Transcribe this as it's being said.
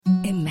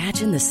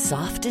Imagine the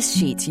softest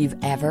sheets you've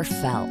ever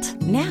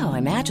felt. Now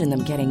imagine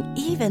them getting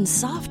even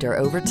softer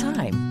over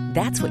time.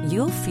 That's what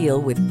you'll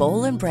feel with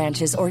Boll &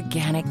 Branch's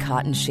organic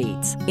cotton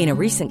sheets. In a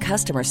recent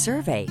customer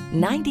survey,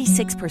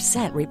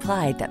 96%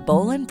 replied that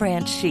Boll &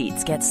 Branch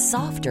sheets get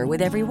softer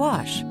with every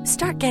wash.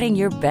 Start getting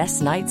your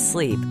best night's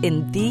sleep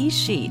in these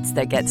sheets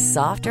that get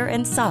softer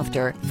and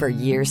softer for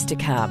years to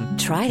come.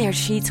 Try their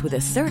sheets with a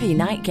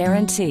 30-night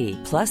guarantee.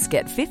 Plus,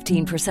 get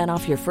 15%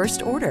 off your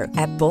first order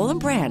at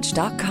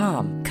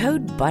bollandbranch.com.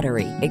 Code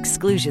BUTTERY.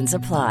 Exclusions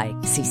apply.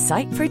 See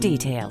site for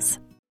details.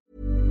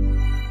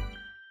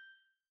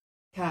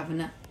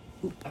 Kavanagh.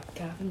 Ooh,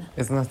 Kavanagh.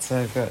 Isn't that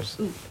so good?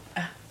 Ooh,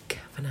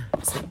 Kavanagh.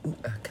 It's like,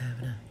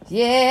 Kavanagh.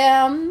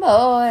 yeah,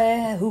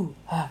 boy. Ooh,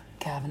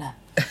 Kavanagh.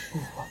 Ooh,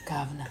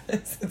 Kavanagh.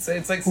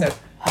 It's like so.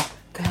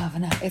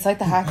 Kavanagh. It's like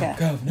the haka.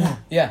 Kavanagh.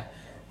 Yeah.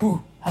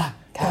 Ooh,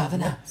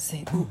 Kavanagh.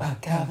 Say ooh,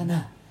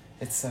 Kavanagh.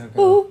 It's so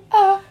good. Ooh,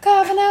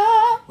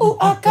 Kavanagh. Ooh,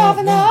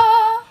 Kavanagh.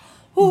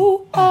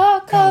 Ooh,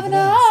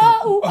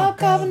 Kavanagh. Ooh,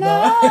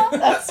 Kavanagh.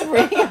 That's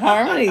really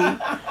harmony.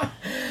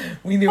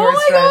 We knew Oh our my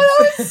strengths. god,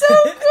 that was so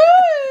good!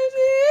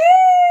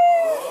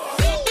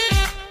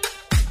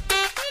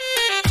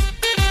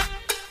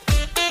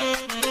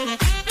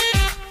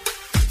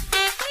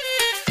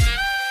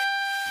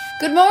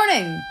 Good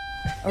morning,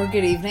 or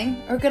good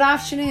evening, or good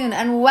afternoon,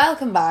 and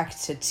welcome back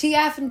to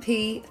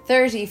TF&P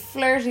 30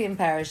 Flirty and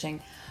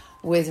Perishing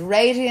with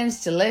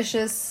radiant,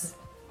 delicious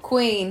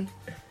Queen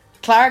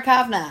Clara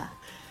Kavanagh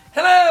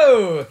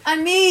Hello!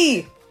 and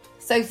me,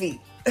 Sophie.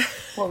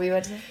 What were you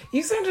about to say?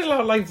 You sounded a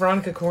lot like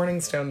Veronica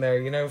Corningstone there,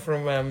 you know,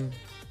 from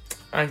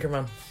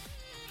Anchorman.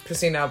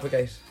 Christina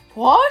Applegate.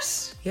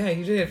 What? Yeah,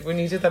 you did, when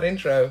you did that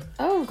intro.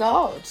 Oh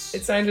god.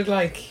 It sounded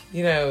like,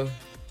 you know,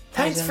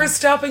 thanks don't for know.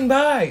 stopping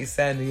by,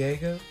 San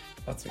Diego.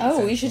 That's what you Oh,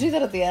 said. we should do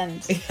that at the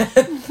end.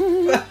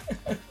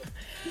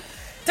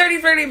 30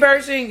 Flirty and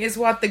Perishing is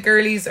what the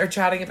girlies are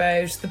chatting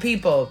about. The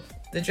people,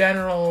 the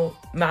general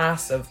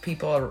mass of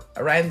people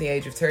around the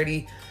age of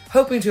 30,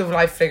 hoping to have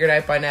life figured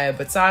out by now,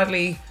 but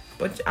sadly,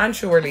 and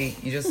surely,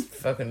 you just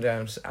fucking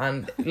don't.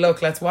 And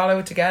look, let's wallow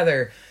it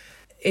together.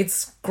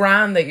 It's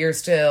grand that you're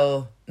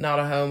still not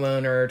a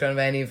homeowner or don't have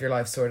any of your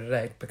life sorted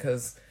out,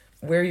 because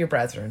we're your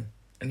brethren,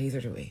 and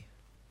neither do we.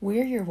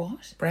 We're your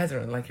what?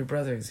 Brethren, like your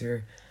brothers,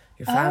 your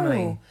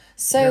family, Oh,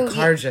 so your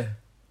carja.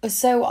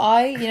 So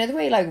you know the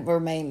way like we're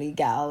mainly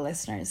gal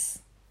listeners.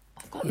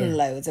 I've got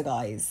loads of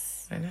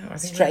guys, I know. I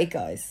think straight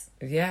guys,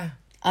 Yeah.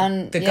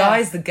 and The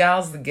guys, the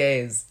gals, the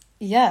gays.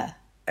 yeah,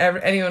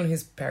 Anyone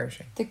who's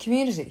perishing. the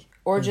community,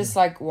 or just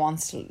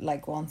wants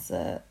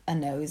a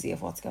nosy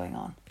of what's going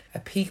on. A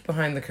peek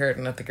behind the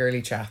curtain at the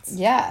girly chats.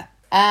 Yeah.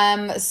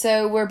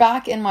 So we're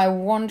back in my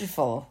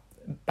wonderful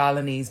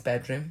Balinese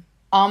bedroom.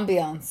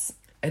 ambience.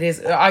 It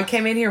is. I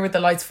came in here with the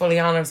lights fully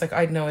on. I was like,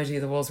 I had no idea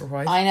the walls were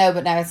white. I know,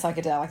 but now it's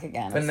psychedelic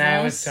again. But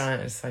now it's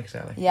giant. It's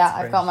psychedelic. Yeah, It's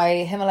I've great. got my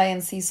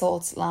Himalayan sea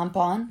salt lamp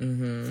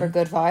on for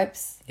good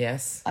vibes.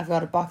 Yes. I've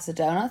got a box of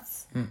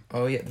donuts.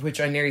 Oh yeah, which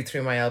I nearly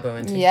threw my elbow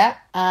into. Yeah,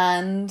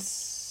 and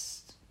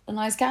a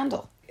nice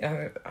candle.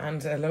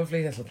 And a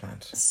lovely little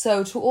plant.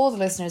 So to all the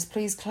listeners,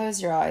 please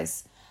close your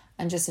eyes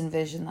and just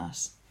envision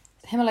that.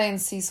 Himalayan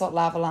sea salt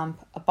lava lamp,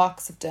 a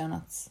box of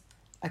donuts,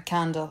 a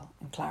candle,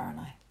 and Clara and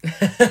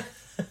I.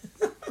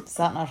 Is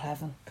that not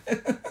heaven?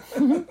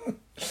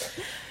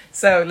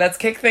 So let's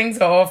kick things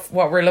off.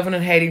 What we're loving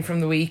and hating from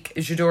the week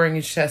is Shadoring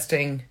is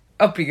testing.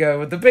 Up you go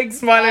with the big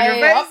smile on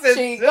your Up face.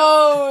 she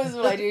goes.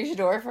 Will I do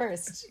Shador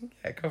first?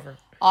 Yeah, cover.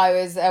 I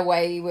was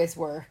away with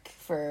work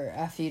for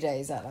a few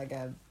days at like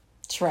a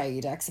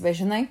trade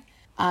exhibition thing,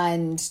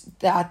 and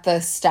at the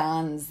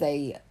stands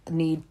they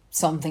need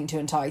something to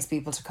entice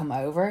people to come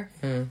over.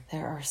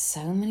 There are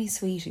so many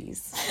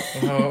sweeties.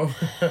 Oh.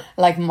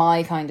 Like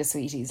my kind of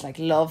sweeties, like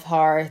love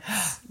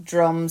hearts,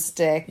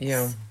 drumsticks,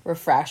 Yeah.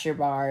 refresher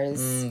bars.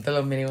 The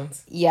little mini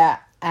ones. Yeah.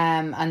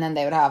 And then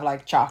they would have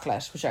like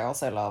chocolate, which I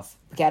also love.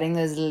 Getting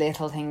those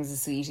little things of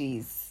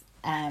sweeties.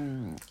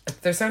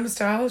 They're so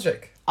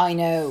nostalgic. I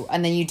know.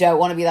 And then you don't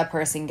want to be that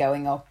person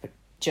going up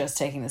just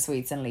taking the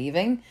sweets and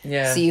leaving.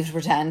 Yeah. So you have to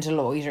pretend to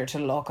loiter to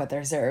look at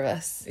their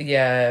service.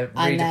 Yeah, And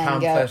read a then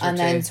pamphlet go or and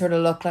two. then sort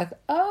of look like,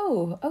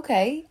 oh,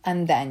 okay.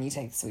 And then you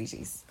take the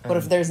sweeties. But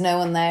if there's no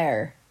one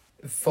there,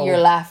 Full. you're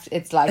left,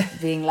 it's like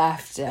being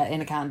left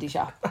in a candy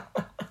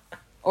shop.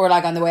 Or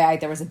like on the way out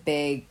there was a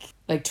big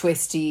like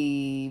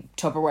twisty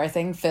Tupperware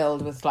thing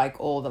filled with like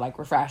all the like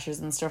refreshers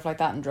and stuff like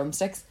that and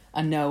drumsticks,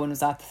 and no one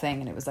was at the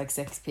thing, and it was like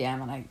 6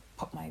 p.m. and I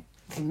put my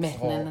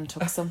mitten in and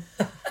took some.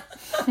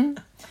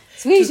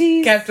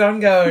 Sweeties. Kept on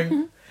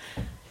going.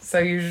 So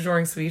you're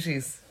adoring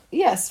sweeties.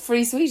 Yes,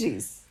 free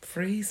sweeties.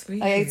 Free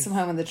sweeties. I ate some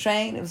home on the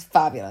train. It was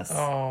fabulous.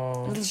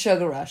 Oh. Little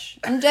sugar rush.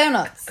 And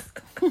donuts.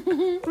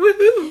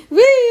 Woohoo.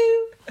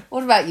 Woo!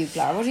 What about you,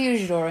 Clara? What are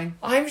you adoring?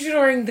 I'm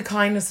adoring the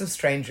kindness of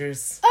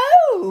strangers.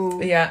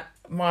 Oh! Yeah,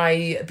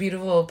 my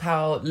beautiful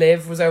pal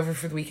Liv was over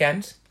for the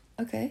weekend.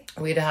 Okay.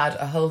 We'd had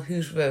a whole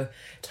hoot of a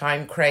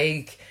time.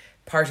 Craig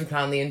party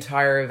planned the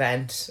entire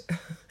event.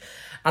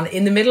 And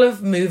in the middle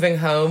of moving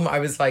home, I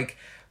was like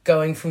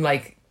going from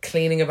like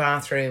cleaning a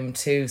bathroom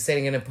to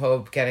sitting in a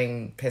pub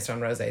getting pissed on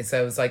rosé.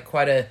 So it was like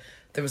there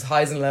was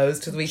highs and lows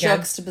to the weekend.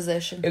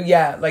 Juxtaposition.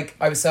 Yeah, like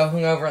I was so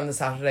hungover on the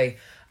Saturday.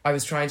 I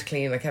was trying to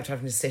clean. I kept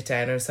having to sit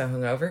down. I was so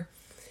hungover.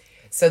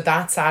 So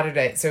that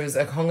Saturday, so it was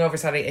a hungover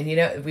Saturday. And you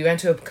know, we went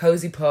to a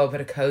cozy pub,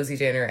 had a cozy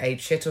dinner, ate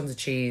shit tons of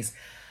cheese.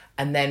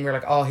 And then we're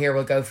like, oh, here,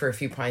 we'll go for a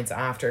few pints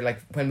after. Like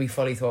when we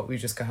fully thought we'd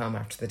just go home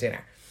after the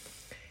dinner.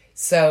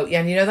 So, yeah,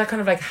 and you know that kind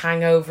of like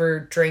hangover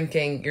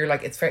drinking. You're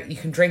like, you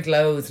can drink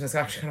loads and it's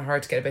actually kind of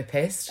hard to get a bit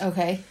pissed.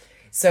 Okay.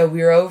 So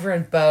we were over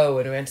in Bow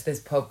and we went to this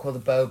pub called the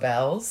Bow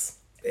Bells.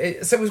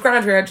 So it was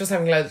grand. We were just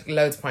having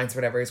loads of pints or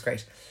whatever. It was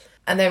great.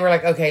 And then we're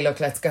like, okay, look,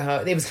 let's go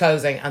home. It was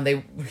closing and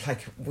they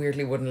like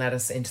weirdly wouldn't let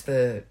us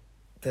into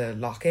the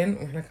lock-in.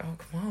 We're like, oh,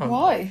 come on.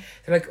 Why?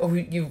 They're like, oh,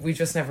 we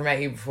just never met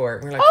you before.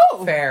 And we're like,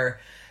 Oh. fair.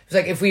 It was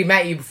like, if we'd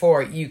met you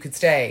before, you could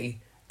stay,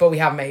 but we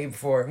haven't met you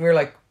before. And we were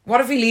like, what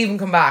if we leave and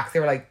come back?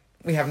 They were like,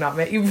 we have not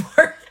met you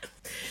before.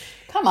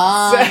 Come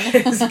on.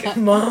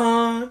 Come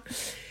on.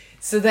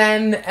 So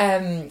then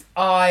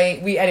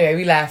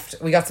we left.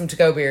 We got some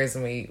to-go beers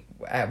and we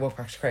walked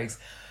back to Craig's.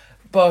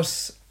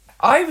 But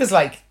I was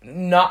like,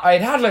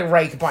 I'd had like a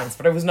rake of pints,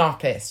 but I was not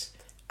pissed.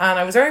 And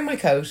I was wearing my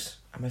coat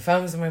and my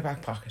phone was in my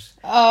back pocket.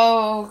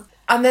 Oh,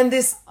 And then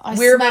I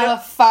smell a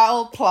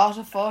foul plot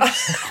afoot.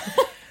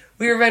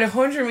 we were about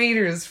 100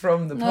 metres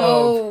from the pub.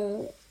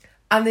 No.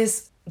 And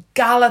this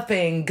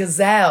galloping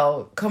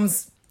gazelle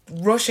comes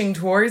rushing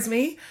towards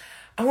me.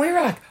 And we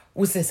were like,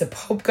 was this a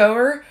pub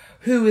goer?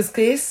 Who is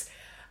this?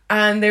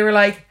 And they were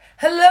like,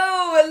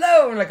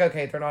 hello. We're like,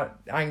 okay, they're not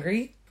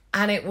angry.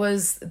 And it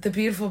was the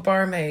beautiful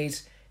barmaid,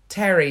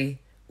 Terry,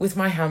 with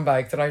my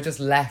handbag that I just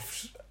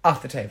left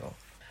at the table.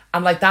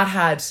 And like that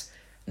had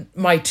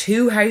my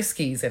 2 house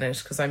keys in it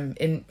because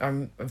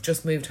I've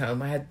just moved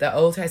home. I had the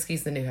old house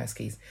keys, the new house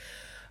keys.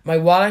 My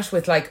wallet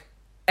with like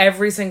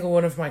every single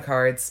one of my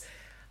cards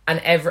and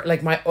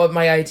like my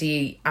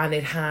ID, and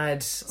it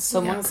had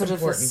Someone could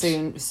have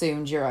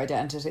assumed your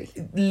identity.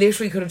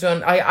 Literally could have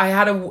done. I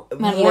had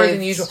more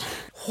than usual.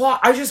 What?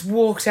 I just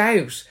walked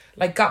out,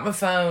 like got my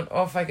phone,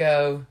 off I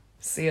go.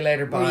 See you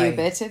later. Bye. Were you a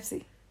bit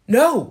tipsy?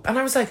 No, and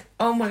I was like,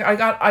 oh my!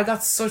 I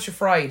got such a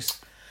fright,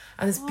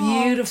 and this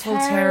beautiful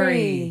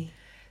Terry,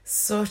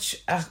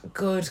 such a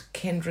good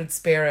kindred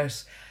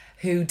spirit,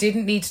 who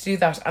didn't need to do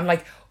that, and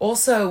like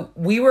also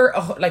we were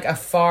like a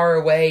far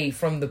away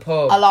from the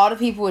pub. A lot of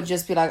people would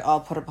just be like,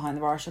 I'll put it behind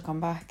the bar, she'll come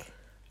back.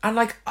 And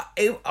like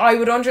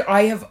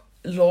I have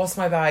lost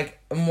my bag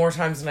more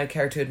times than I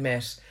care to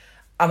admit,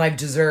 and I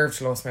deserved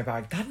to lose my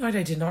bag. That night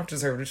I did not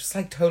deserve it. It just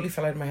like totally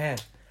fell out of my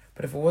head.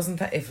 But if it wasn't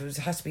that, if it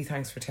has to be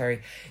thanks for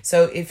Terry.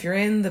 So if you're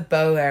in the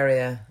Bow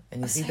area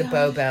and you see the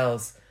Bow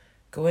Bells,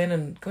 go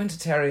into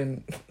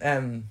Terry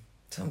and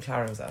tell him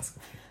Clara was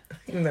asking.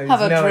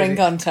 Have a drink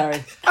on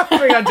Terry. Have a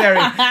drink on Terry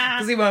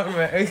because he won't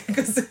remember.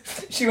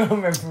 Because she won't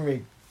remember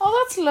me.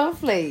 Oh, that's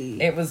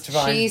lovely. It was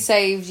divine. She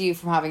saved you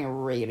from having a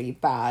really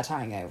bad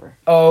hangover.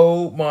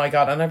 Oh my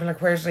god! And I'd be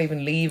like, where did I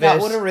even leave it?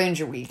 That would have ruined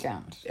your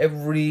weekend. It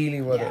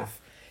really would have.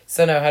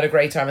 So no, I had a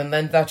great time, and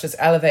then that just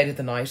elevated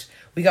the night.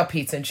 We got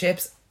pizza and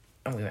chips.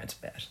 And we went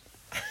to bed.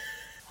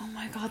 Oh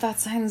my god, that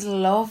sounds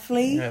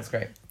lovely. Yeah, it's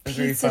great. It's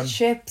Pizza, really fun.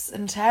 chips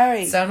and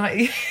Terry. So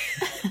nice.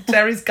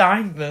 Terry's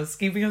kindness,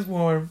 keeping us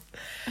warm.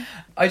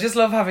 I just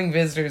love having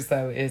visitors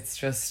though. It's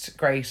just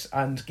great.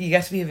 And you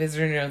get to be a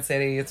visitor in your own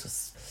city. It's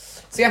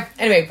just... So yeah,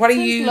 anyway, what are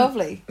you...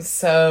 lovely.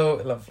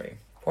 So lovely.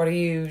 What are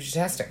you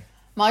testing?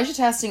 My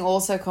testing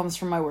also comes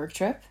from my work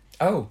trip.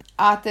 Oh.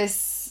 At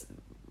this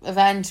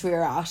event we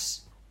were at,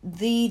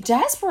 the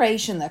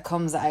desperation that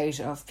comes out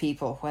of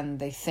people when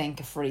they think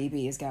a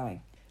freebie is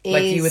going is...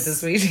 Like you with the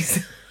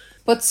sweeties.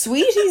 But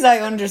sweeties I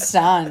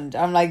understand.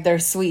 I'm like, they're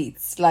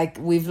sweets. Like,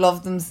 we've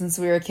loved them since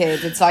we were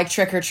kids. It's like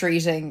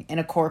trick-or-treating in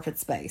a corporate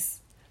space.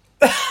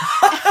 Oh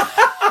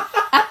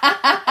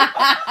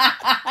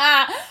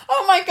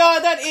my god,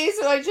 that is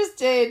what I just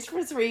did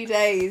for 3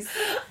 days.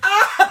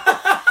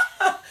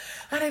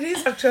 And it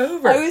is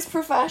October. I was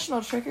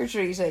professional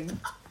trick-or-treating.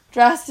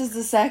 Dressed as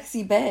a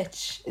sexy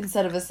bitch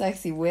instead of a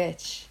sexy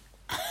witch.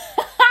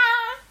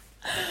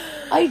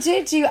 I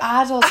did do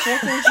adult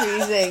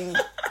trick-or-treating.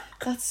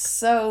 That's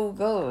so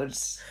good.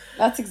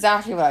 That's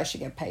exactly what I should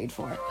get paid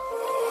for.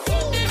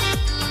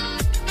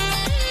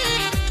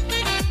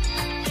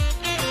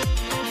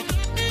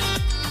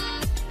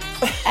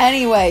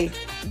 Anyway,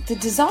 the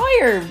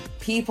desire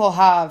people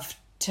have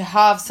to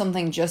have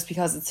something just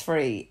because it's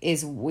free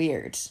is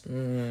weird.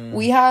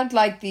 We had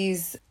like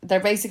these, they're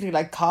basically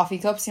like coffee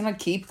cups, you know, like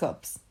Keep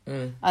cups.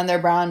 And they're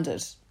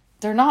branded.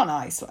 They're not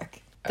nice,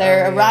 like.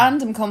 They're a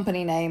random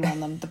company name on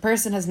them. The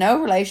person has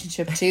no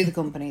relationship to the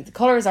company. The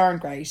colours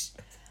aren't great.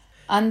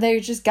 And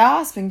they're just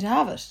gasping to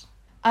have it.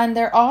 And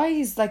their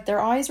eyes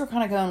were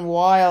kind of going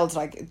wild,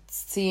 like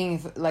seeing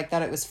if, like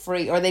that it was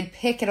free. Or they'd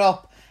pick it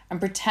up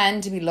and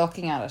pretend to be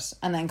looking at it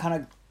and then kind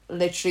of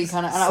literally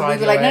kind of... And we'd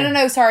be like,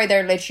 no, sorry,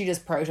 they're literally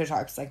just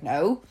prototypes. Like,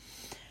 no.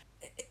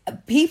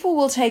 People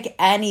will take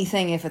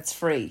anything if it's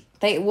free.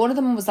 One of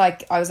them was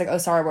like, I was like, oh,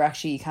 sorry,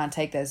 you can't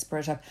take this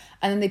prototype.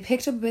 And then they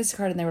picked up a business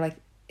card and they were like,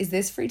 is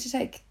this free to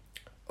take?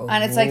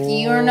 And it's like,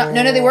 you're not...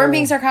 No, they weren't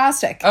being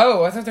sarcastic.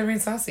 Oh, I thought they were being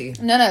sassy.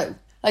 No.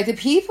 Like, the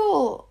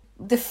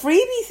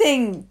freebie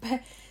thing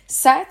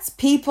sets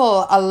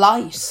people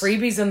alight.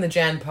 Freebies and the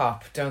Gen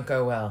Pop don't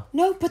go well.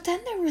 No, but then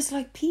there was,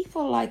 like,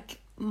 people, like,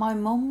 my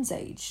mum's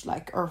age,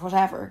 like, or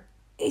whatever.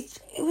 It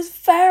was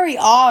very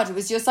odd. It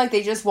was just, like,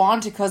 they just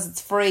want it because it's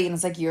free. And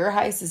it's like, your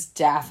house is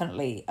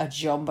definitely a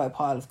jumbo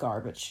pile of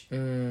garbage.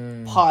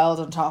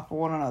 Piled on top of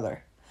one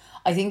another.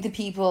 I think the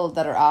people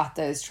that are at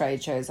those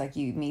trade shows, like,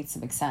 you meet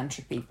some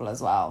eccentric people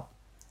as well.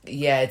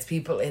 Yeah, it's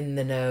people in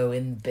the know,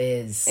 in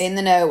biz. In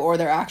the know, or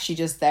they're actually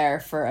just there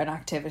for an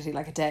activity,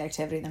 like a day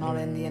activity. They're not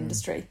in the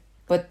industry.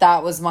 But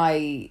that was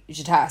my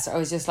test. I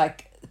was just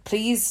like,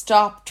 please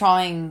stop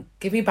trying.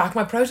 Give me back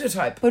my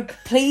prototype. But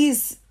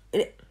please,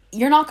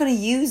 you're not going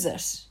to use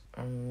it.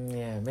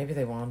 Yeah, maybe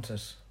they want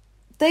it.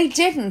 They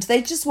didn't.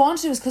 They just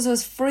wanted it because it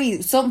was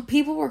free. Some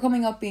people were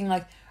coming up being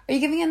like, are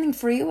you giving anything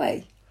free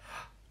away?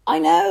 I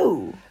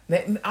know.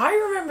 I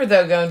remember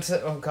though going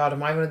to, oh God,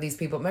 am I one of these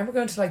people? Remember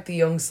going to like the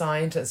Young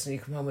Scientist and you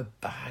come home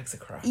with bags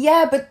of crap?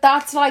 Yeah, but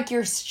that's like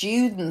your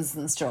students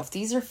and stuff.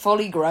 These are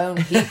fully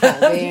grown people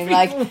being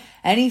like,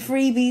 any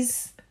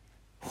freebies?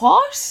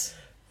 What?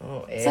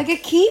 Oh, it's like a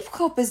Keep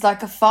cup is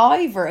like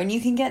 $5 and you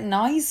can get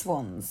nice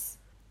ones.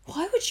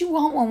 Why would you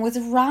want one with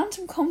a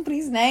random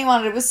company's name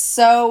on it? It was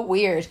so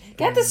weird.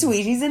 Get the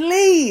sweeties and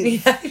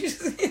leave.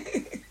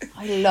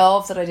 I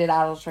love that I did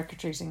adult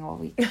trick-or-treating all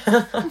week.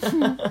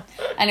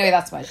 Anyway,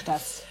 that's my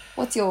test.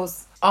 What's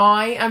yours?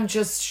 I am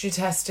just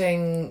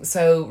testing.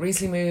 So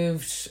recently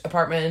moved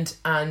apartment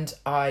and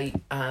I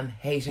am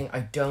hating. I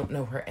don't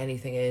know where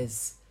anything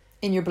is.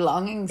 In your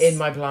belongings? In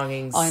my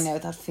belongings. I know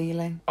that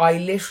feeling. I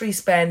literally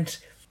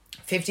spent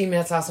 15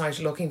 minutes last night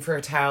looking for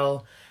a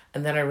towel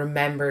and then I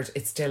remembered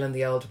it's still in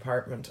the old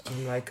apartment.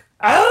 I'm like,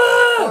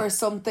 or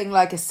something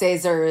like a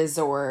scissors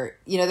or,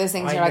 you know, those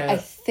things you're like, I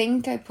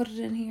think I put it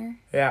in here.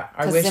 Yeah,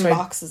 I wish it's in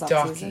boxes,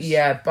 obviously.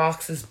 Yeah,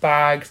 boxes,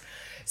 bags.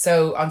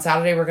 So on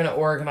Saturday we're going to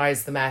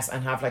organise the mess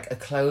and have like a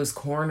closed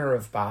corner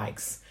of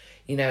bags,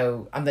 you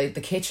know, and the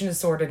kitchen is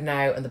sorted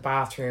now and the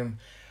bathroom.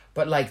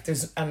 But like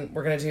and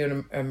we're going to do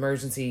an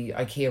emergency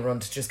IKEA run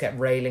to just get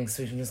railings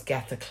so we can just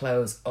get the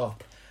clothes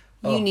up.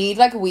 You need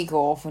like a week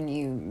off when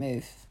you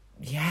move.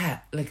 Yeah,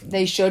 like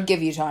they should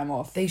give you time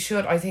off. They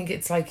should. I think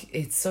it's like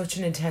it's such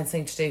an intense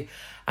thing to do,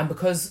 and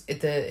because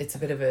it's a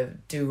bit of a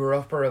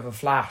doer-upper of a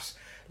flat,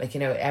 like, you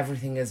know,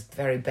 everything is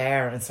very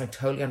bare and it's like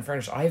totally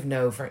unfurnished. I have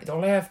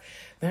all I have,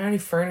 my only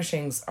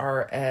furnishings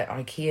are an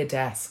IKEA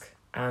desk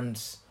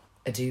and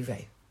a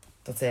duvet.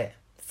 That's it.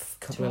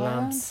 A couple of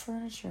lamps. I own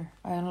furniture.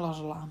 I own a lot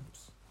of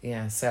lamps.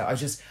 Yeah, so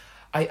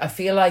I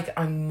feel like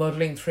I'm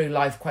muddling through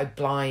life quite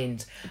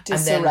blind.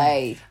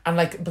 Disarray. And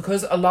like,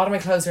 because a lot of my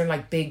clothes are in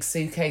like big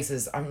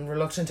suitcases, I'm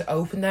reluctant to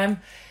open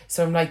them.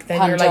 So I'm like, then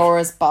Pandora's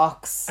you're like,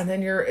 box. And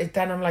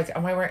then I'm like,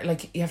 am I wearing,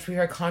 like, you have to be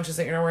very conscious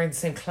that you're not wearing the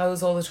same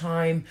clothes all the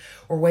time.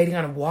 Or waiting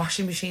on a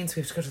washing machine, so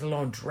we have to go to the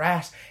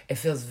laundrette. It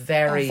feels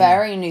very...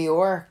 very New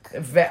York.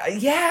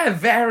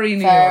 Very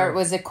New York.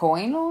 Was it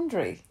coin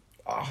laundry?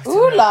 Oh,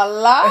 ooh la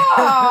la!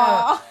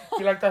 I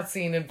feel like that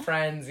scene in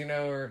Friends, you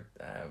know, or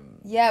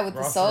with Ross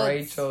the suds. and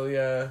Rachel,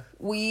 yeah.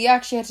 We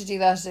actually had to do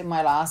that in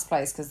my last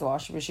place because the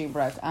washing machine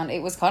broke, and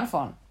it was kind of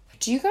fun.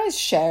 Do you guys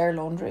share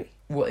laundry?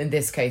 Well, in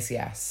this case,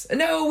 yes.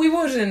 No, we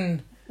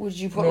wouldn't. Would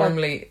you put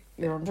normally like,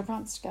 your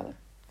underpants together?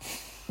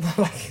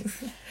 Like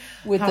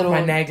with have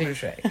my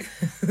negligee.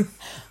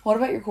 What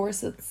about your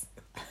corsets?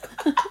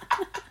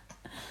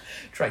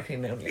 Dry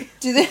clean only.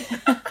 Do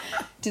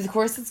the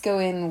corsets go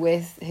in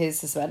with his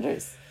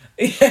suspenders?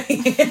 Yeah.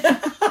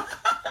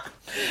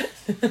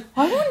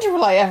 I wonder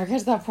will I ever get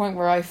to that point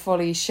where I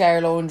fully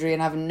share laundry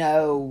and have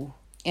no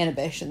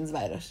inhibitions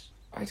about it.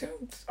 I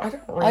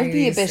don't really I'd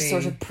be a bit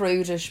sort of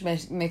prudish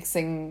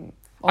mixing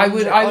I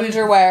would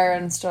underwear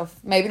and stuff.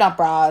 Maybe not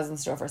bras and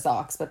stuff or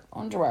socks, but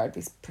underwear I'd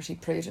be pretty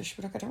prudish.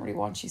 But look, I don't really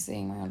want you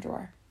seeing my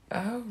underwear.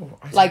 Oh.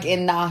 Like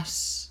in that...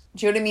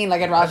 Do you know what I mean?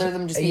 Like I'd rather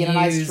them just be in a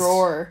nice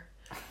drawer.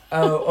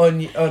 Oh,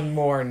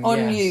 unworn.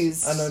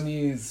 Unused. Yes. And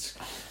unused.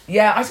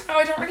 Yeah, I don't know.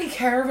 I don't really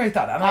care about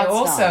that. And I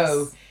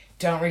also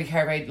don't really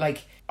care about,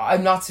 like,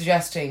 I'm not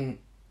suggesting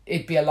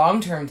it be a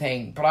long-term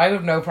thing, but I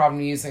have no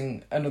problem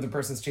using another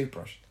person's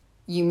toothbrush.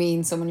 You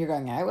mean someone you're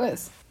going out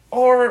with?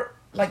 Or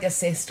like a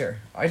sister.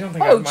 I don't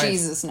think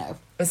Jesus, no.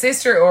 A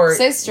sister or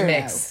sister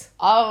mix.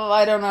 No. Oh,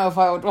 I don't know if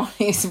I would want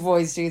to use a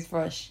boy's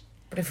toothbrush.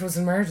 But if it was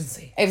an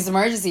emergency. If it's an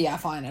emergency, yeah,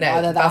 fine.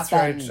 No, that's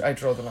where I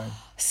draw the line.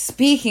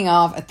 Speaking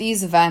of, at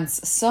these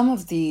events, some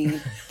of the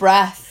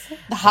breath,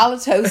 the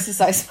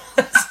halitosis, I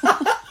suppose.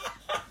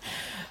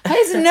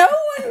 Has no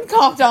one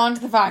copped on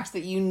to the fact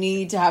that you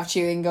need to have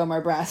chewing gum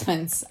or breath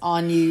mints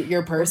on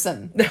your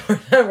person?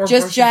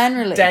 Just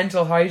generally.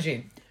 Dental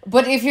hygiene.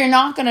 But if you're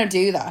not going to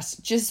do that,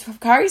 just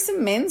carry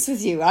some mints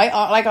with you.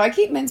 I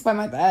keep mints by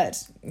my bed.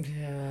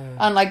 Yeah.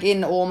 And like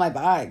in all my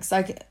bags.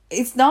 Like,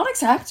 it's not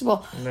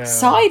acceptable. No.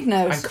 Side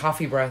note. And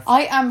coffee breath.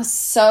 I am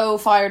so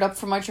fired up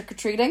for my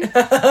trick-or-treating.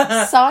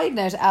 Side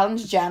note, Ellen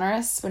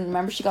DeGeneres,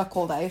 remember she got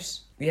called out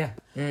Yeah.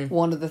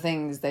 One of the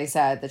things they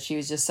said that she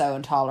was just so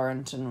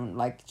intolerant and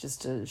like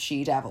just a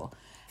she-devil.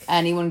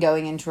 Anyone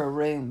going into a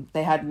room,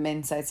 they had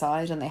mints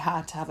outside and they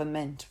had to have a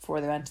mint before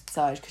they went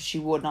inside because she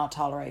would not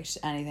tolerate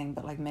anything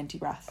but like minty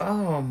breath.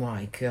 Oh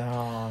my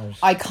God.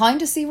 I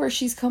kind of see where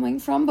she's coming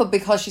from, but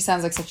because she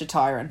sounds like such a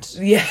tyrant.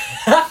 Yeah.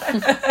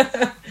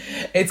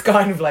 It's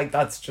kind of like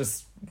that's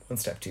just one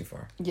step too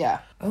far. Yeah.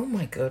 Oh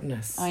my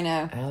goodness. I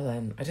know.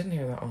 Ellen. I didn't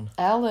hear that one.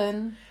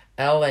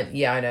 Ellen,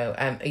 yeah, I know.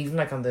 Even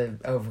like on the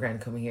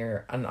overground coming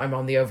here, and I'm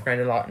on the overground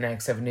a lot now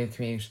because I have a new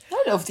commute.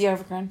 I love the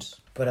overground.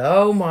 But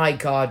oh my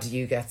God, do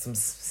you get some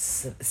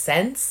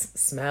scents,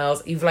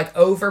 smells, even like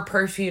over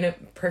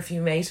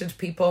perfumated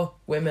people,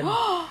 women,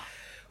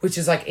 which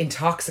is like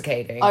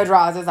intoxicating. I'd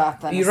rather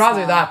that than You'd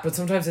rather that, but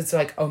sometimes it's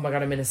like, oh my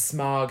God, I'm in a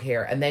smog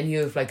here. And then you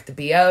have like the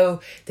BO,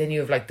 then you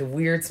have like the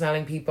weird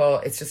smelling people.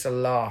 It's just a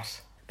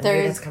lot. And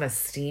it's kind of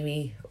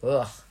steamy.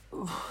 Ugh.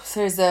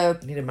 So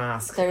I need a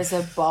mask. There's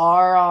a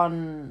bar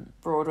on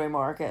Broadway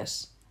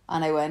Market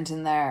and I went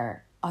in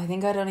there. I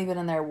think I'd only been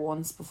in there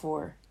once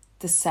before.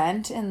 The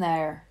scent in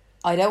there,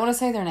 I don't want to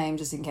say their name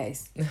just in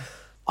case.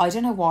 I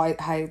don't know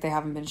how they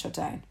haven't been shut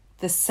down.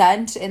 The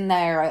scent in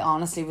there, I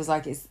honestly was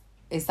like, is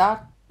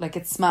that, like,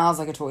 it smells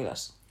like a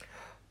toilet.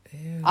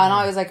 Ew. And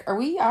I was like, are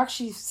we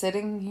actually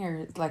sitting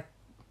here, like,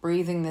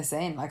 breathing this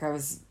in? Like,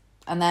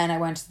 and then I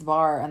went to the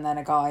bar and then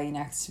a guy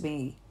next to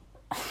me.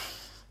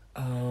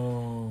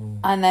 Oh.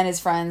 And then his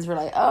friends were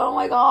like, oh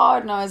my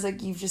God. And I was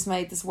like, you've just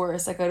made this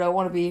worse. Like, I don't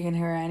want to be in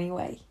here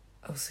anyway.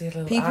 Oh, so you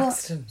had a little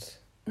accident.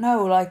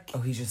 No, like... Oh,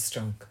 he just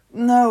stunk.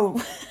 No.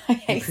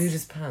 He pooed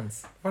his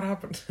pants. What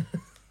happened?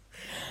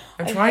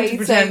 I'm I trying hate to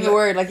pretend saying the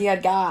word, like he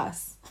had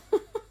gas.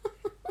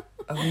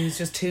 Oh, he was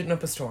just tooting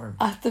up a storm.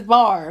 At the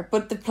bar,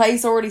 but the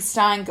place already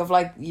stank of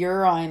like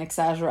urine,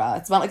 etc.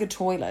 It smelled like a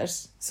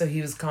toilet. So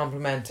he was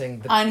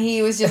complimenting and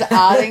he was just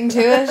adding to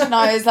it, and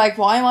I was like,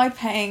 why am I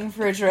paying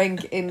for a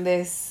drink in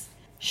this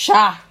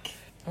shack?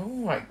 Oh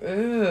my...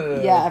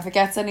 Ugh. Yeah, if it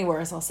gets any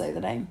worse, I'll say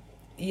the name.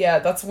 Yeah,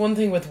 that's one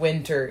thing with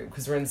winter,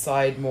 because we're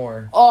inside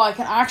more. Oh, I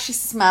can actually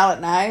smell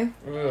it now.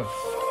 Ugh.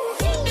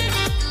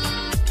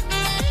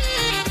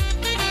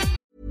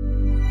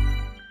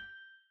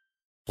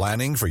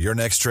 Planning for your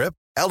next trip?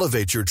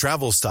 Elevate your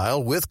travel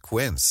style with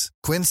Quince.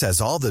 Quince has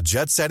all the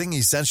jet-setting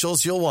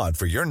essentials you'll want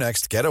for your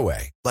next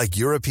getaway, like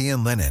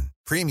European linen,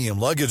 premium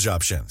luggage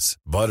options,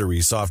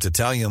 buttery soft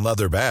Italian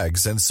leather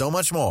bags, and so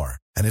much more.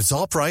 And it's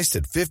all priced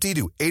at 50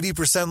 to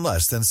 80%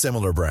 less than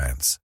similar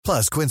brands.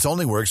 Plus, Quince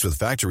only works with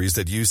factories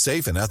that use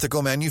safe and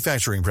ethical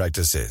manufacturing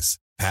practices.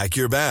 Pack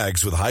your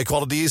bags with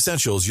high-quality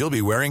essentials you'll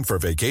be wearing for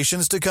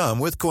vacations to come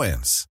with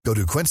Quince. Go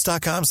to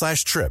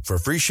quince.com/trip for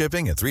free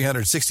shipping and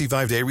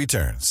 365-day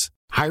returns.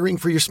 Hiring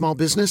for your small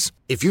business?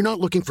 If you're not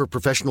looking for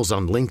professionals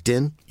on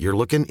LinkedIn, you're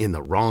looking in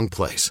the wrong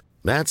place.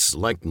 That's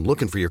like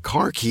looking for your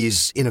car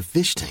keys in a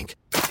fish tank.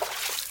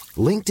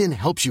 LinkedIn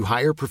helps you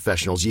hire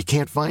professionals you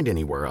can't find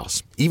anywhere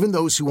else, even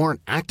those who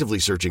aren't actively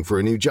searching for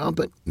a new job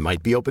but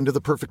might be open to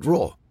the perfect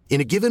role.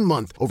 In a given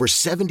month, over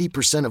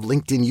 70% of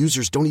LinkedIn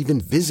users don't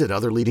even visit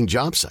other leading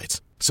job sites.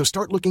 So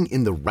start looking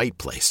in the right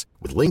place.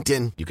 With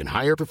LinkedIn, you can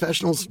hire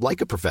professionals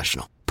like a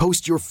professional.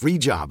 Post your free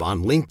job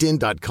on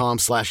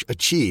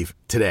linkedin.com/achieve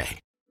today.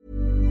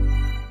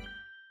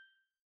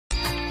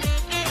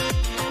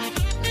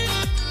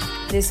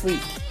 This week,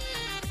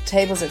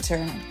 tables are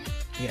turning.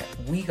 Yeah,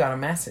 we got a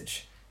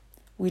message.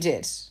 We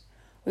did.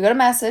 We got a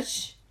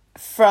message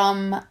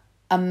from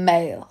a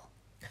male.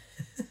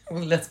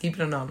 Well, let's keep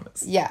it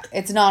anonymous. Yeah,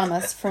 it's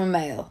anonymous from a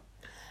male.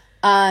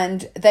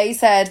 And they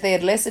said they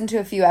had listened to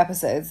a few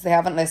episodes. They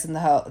haven't listened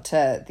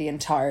to the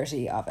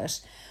entirety of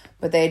it.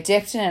 But they had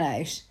dipped in and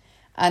out.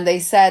 And they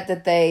said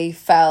that they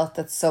felt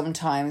that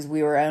sometimes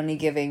we were only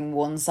giving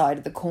one side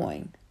of the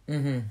coin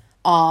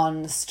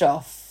on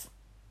stuff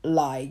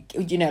like,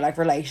 you know, like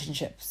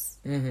relationships,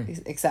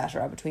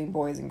 etc. between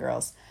boys and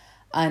girls.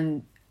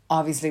 And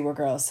obviously we're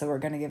girls, so we're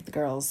going to give the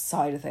girls'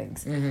 side of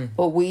things.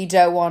 But we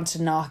don't want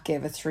to not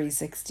give a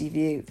 360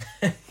 view.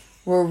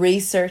 We're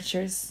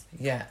researchers.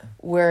 Yeah.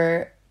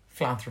 We're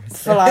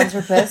philanthropists.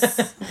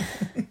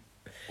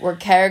 We're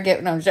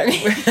caregivers. No, I'm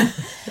joking.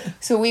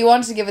 So we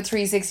wanted to give a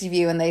 360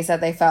 view, and they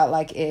said they felt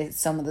like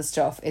some of the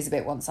stuff is a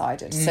bit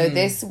one-sided. So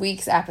this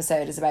week's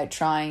episode is about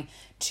trying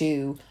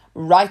to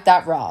right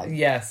that wrong.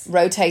 Yes.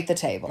 Rotate the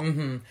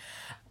table.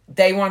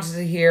 They wanted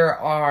to hear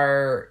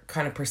our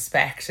kind of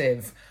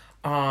perspective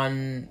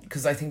on,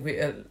 because I think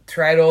we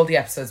throughout all the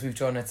episodes we've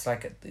done, it's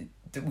like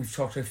we've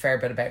talked a fair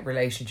bit about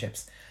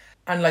relationships,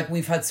 and like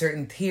we've had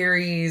certain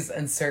theories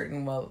and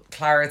certain, well,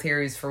 Clara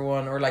theories for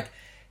one, or like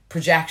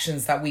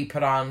projections that we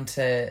put on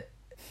to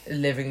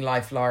living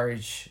life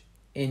large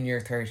in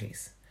your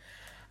 30s.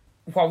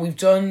 What we've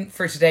done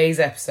for today's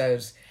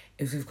episode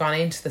is we've gone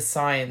into the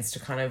science to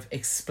kind of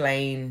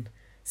explain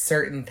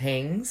certain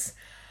things.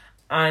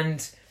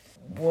 And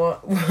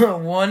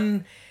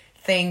one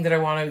thing that I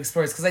want to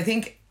explore is, because I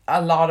think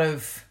a lot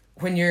of,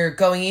 when you're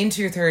going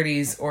into your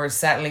 30s or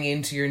settling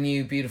into your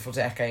new beautiful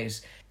decade,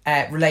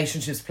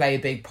 relationships play a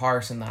big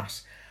part in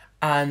that.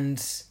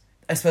 And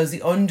I suppose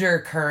the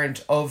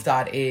undercurrent of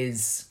that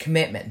is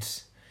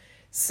commitment.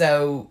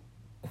 So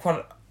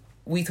what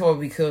we thought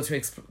would be cool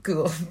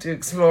to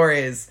explore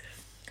is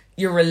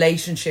your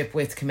relationship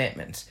with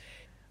commitment.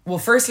 Well,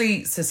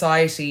 firstly,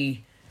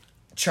 society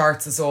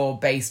charts us all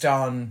based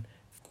on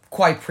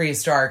quite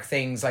prehistoric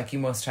things, like you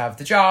must have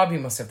the job, you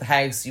must have the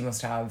house, you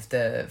must have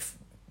the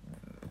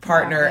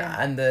partner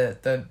and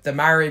the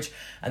marriage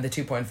and the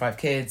 2.5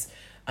 kids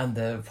and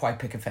the white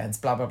picket fence,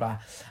 blah, blah, blah.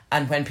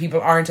 And when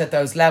people aren't at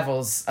those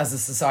levels, as a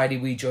society,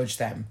 we judge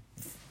them.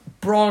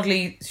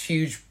 Broadly,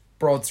 huge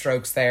broad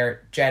strokes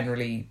there,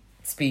 generally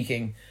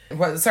speaking.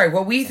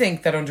 What we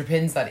think that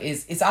underpins that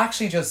is it's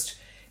actually just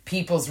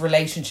people's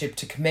relationship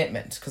to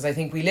commitment. Because I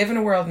think we live in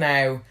a world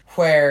now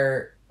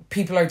where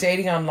people are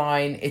dating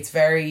online, it's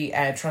very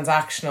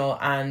transactional,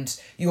 and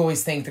you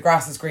always think the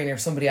grass is greener,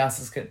 somebody else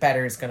is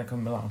better is going to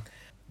come along.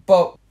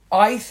 But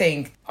I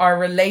think our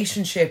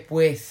relationship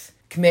with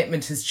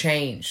commitment has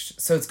changed.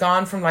 So it's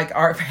gone from like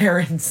our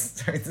parents.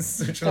 Sorry, this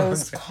is such a long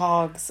Those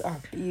cogs are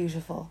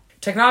beautiful.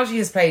 Technology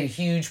has played a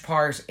huge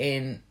part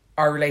in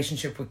our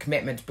relationship with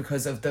commitment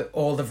because of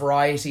all the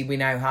variety we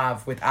now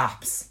have with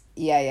apps.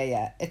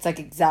 Yeah. It's like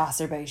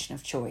exacerbation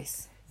of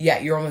choice. Yeah,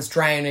 you're almost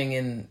drowning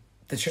in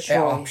the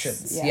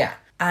options. Yeah.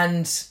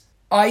 And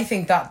I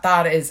think that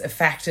has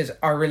affected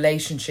our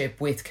relationship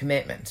with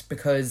commitment,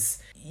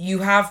 because you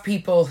have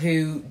people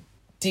who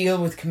deal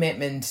with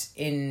commitment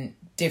in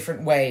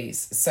different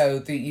ways.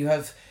 So you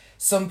have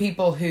some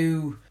people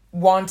who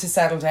want to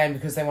settle down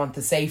because they want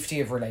the safety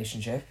of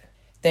relationship.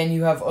 Then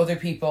you have other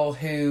people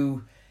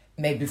who,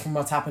 maybe from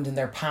what's happened in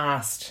their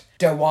past,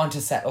 don't want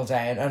to settle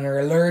down and are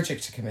allergic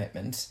to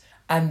commitment.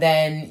 And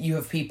then you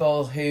have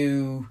people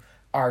who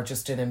are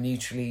just in a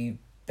mutually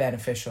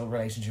beneficial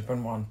relationship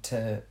and want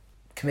to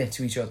commit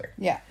to each other.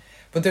 Yeah.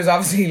 But there's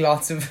obviously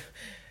lots of...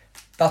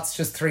 That's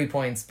just 3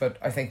 points, but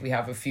I think we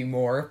have a few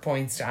more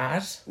points to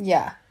add.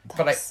 Yeah. That's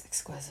but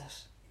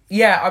exquisite.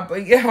 Yeah,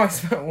 I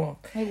suppose. Well,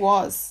 it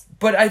was.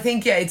 But I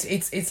think, yeah,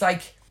 it's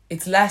like,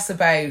 it's less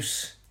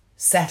about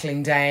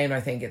settling down.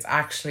 I think it's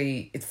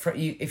actually,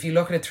 if you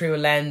look at it through a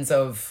lens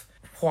of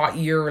what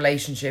your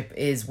relationship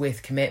is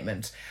with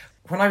commitment.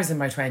 When I was in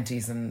my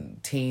 20s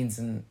and teens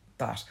and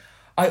that,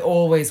 I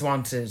always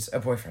wanted a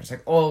boyfriend.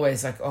 Like,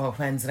 always, like, oh,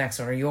 when's the next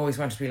one? Or you always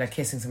wanted to be like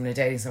kissing someone or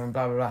dating someone,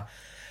 blah, blah, blah.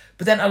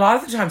 But then a lot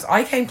of the times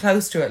I came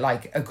close to it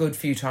like a good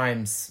few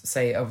times,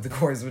 say over the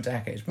course of a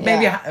decade,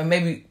 maybe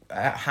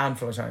a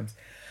handful of times.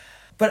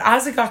 But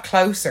as it got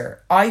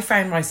closer, I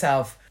found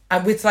myself,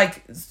 and with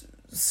like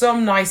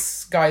some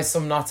nice guys,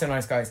 some not so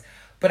nice guys,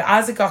 but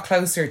as it got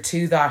closer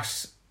to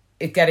that,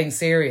 it getting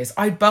serious,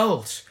 I'd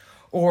bolt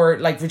or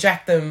like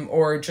reject them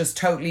or just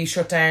totally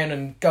shut down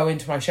and go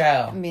into my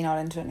shell. And be not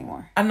into it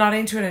anymore. I'm not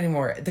into it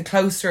anymore. The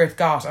closer it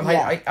got. And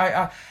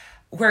I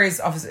whereas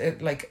obviously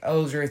like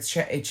older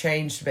it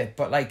changed a bit,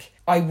 but like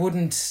I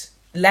wouldn't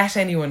let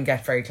anyone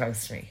get very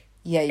close to me.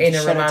 Yeah, you in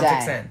just a shut it romantic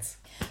down. sense.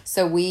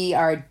 So we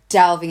are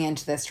delving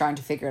into this, trying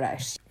to figure it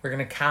out. We're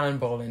gonna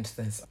cannonball into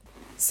this.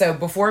 So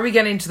before we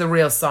get into the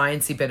real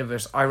sciencey bit of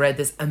it, I read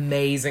this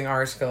amazing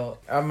article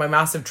on my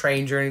massive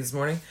train journey this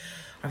morning.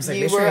 I was like,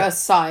 you were a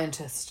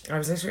scientist. I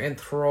was literally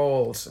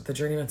enthralled. The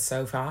journey went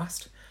so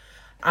fast.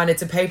 And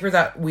it's a paper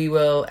that we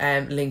will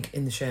link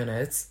in the show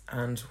notes.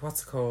 And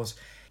what's it called?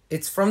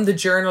 It's from the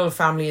Journal of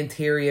Family and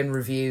Theory and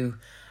Review,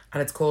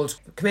 and it's called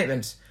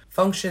Commitment,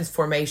 Functions,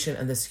 Formation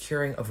and the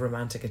Securing of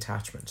Romantic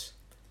Attachment.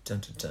 Dun,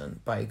 dun, dun,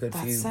 by a good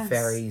few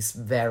very,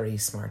 very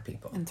smart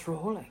people.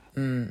 Enthralling.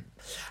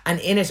 And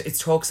in it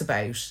talks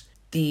about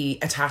the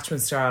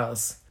attachment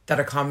styles that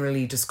are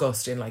commonly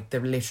discussed in like the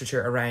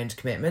literature around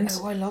commitment.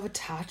 Oh, I love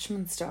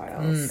attachment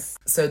styles.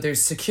 So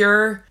there's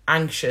secure,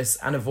 anxious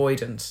and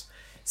avoidant.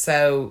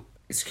 So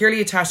securely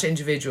attached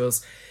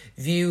individuals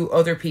view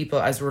other people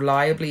as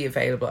reliably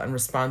available and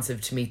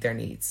responsive to meet their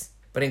needs.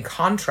 But in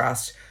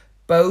contrast,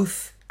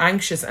 both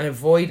anxious and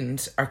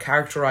avoidant are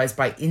characterised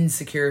by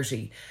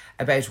insecurity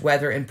about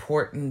whether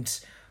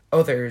important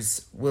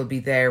others will be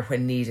there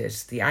when needed.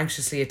 The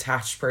anxiously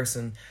attached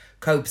person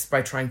copes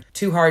by trying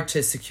too hard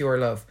to secure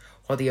love,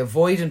 while the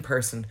avoidant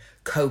person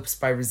copes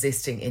by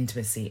resisting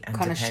intimacy and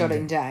kind of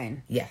shutting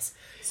down. Yes.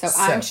 So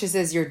anxious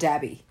is your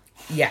Debbie.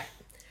 Yeah.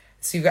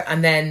 So you got,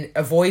 and then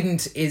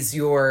avoidant is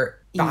your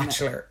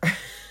bachelor.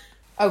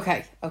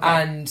 Okay.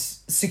 And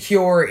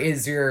secure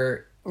is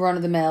your run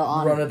of the mill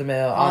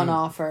on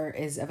offer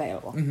is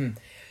available. Mm-hmm.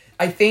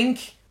 I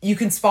think you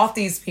can spot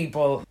these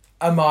people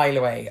a mile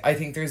away. I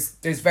think there's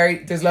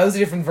loads of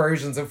different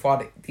versions of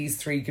what these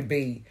three could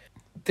be.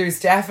 There's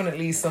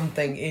definitely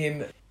something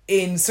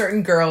in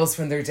certain girls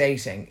when they're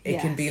dating.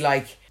 It can be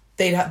like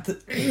they'd have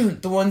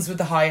the ones with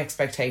the high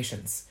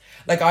expectations.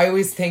 Like I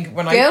always think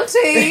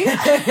Guilty.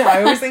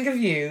 I always think of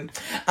you,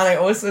 and I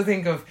also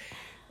think of,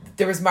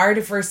 there was Married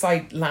at First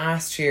Sight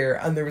last year,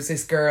 and there was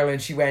this girl,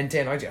 and she went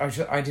in. I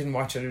didn't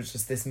watch it. It was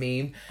just this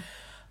meme,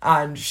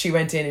 and she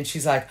went in, and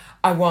she's like,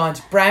 "I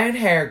want brown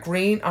hair,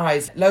 green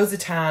eyes, loads of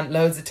tan,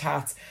 loads of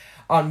tats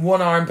on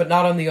one arm, but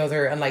not on the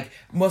other, and like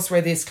must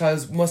wear this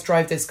clothes, must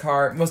drive this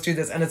car, must do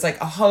this," and it's like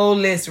a whole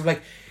list of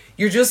like,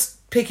 you're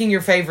just picking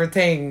your favorite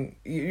thing.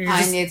 You're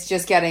just, And it's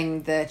just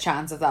getting the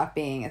chance of that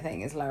being a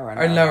thing is lower and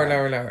or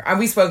lower. lower. And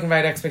we've spoken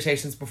about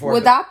expectations before.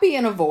 Would that be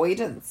an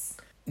avoidance?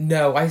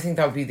 No, I think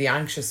that would be the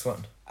anxious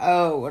one.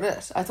 Oh, would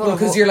it? I thought Well,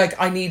 because you're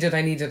like, I need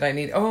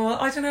it. Oh, well,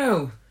 I don't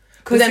know.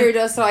 Because you're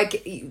just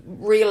like,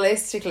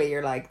 realistically,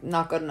 you're like,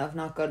 not good enough,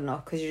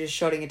 because you're just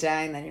shutting it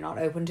down, then you're not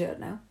open to it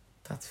now.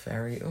 That's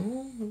very... that's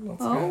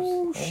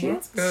Oh, good.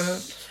 shit. That's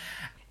good.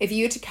 If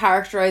you had to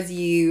characterize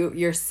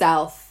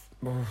yourself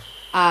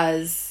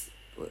as,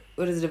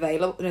 what is it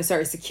available? No,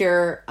 sorry,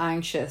 secure,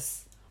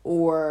 anxious,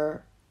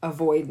 or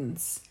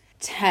avoidance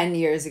 10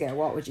 years ago,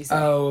 what would you say?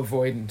 Oh,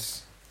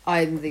 avoidant.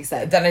 I didn't think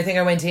so. Then I think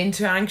I went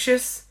into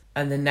anxious,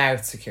 and then now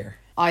it's secure.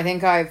 I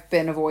think I've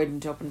been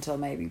avoidant up until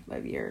maybe a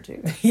year or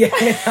two. Yeah,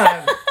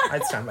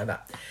 I'd stand by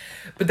that.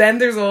 But then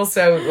there's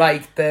also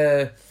like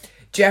do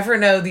you ever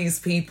know these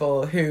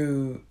people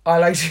who, I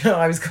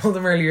was calling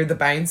them earlier the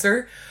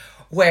bouncer,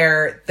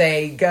 where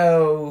they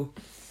go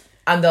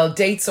and they'll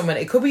date someone.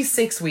 It could be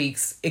 6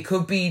 weeks, it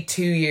could be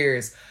 2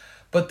 years,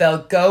 but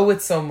they'll go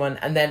with someone,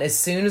 and then as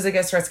soon as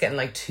it starts getting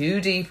like too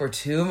deep or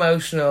too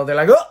emotional, they're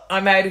like, oh,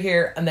 I'm out of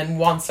here, and then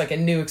wants like a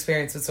new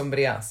experience with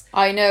somebody else.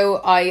 I know,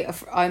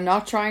 I'm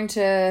not trying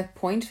to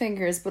point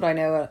fingers, but I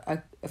know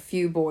a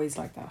few boys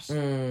like that.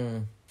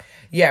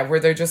 Yeah, where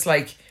they're just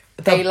like,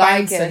 They they'll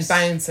like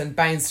bounce it. and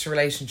bounce to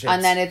relationships.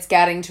 And then it's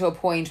getting to a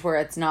point where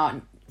it's not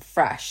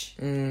fresh.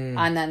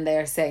 And then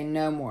they're saying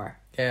no more.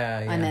 Yeah.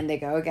 And then they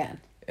go again.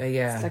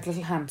 Yeah. It's like a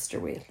little hamster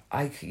wheel.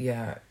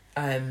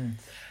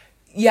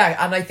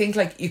 Yeah, and I think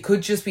like it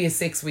could just be a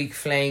 6 week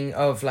fling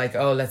of like,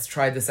 oh, let's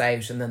try this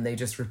out, and then they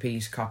just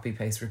repeat, copy,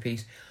 paste,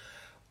 repeat.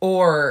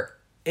 Or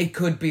it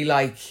could be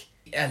like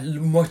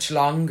much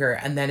longer,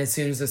 and then as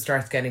soon as it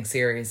starts getting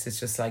serious, it's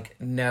just like,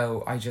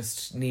 no, I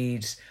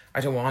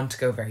don't want to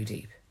go very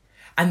deep.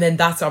 And then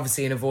that's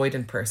obviously an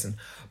avoidant person.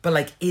 But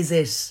like, is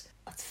it,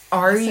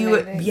 are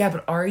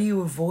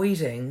you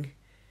avoiding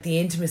the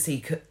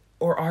intimacy,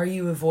 or are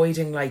you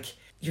avoiding like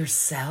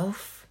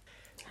yourself?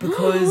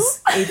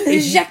 Because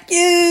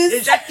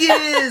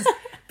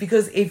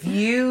because if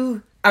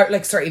you are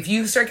like, if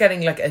you start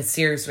getting like a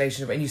serious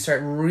relationship and you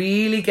start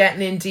really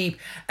getting in deep,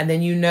 and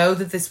then you know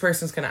that this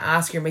person's going to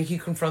ask you or make you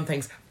confront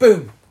things,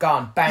 boom,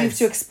 gone, bounce. You have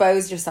to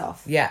expose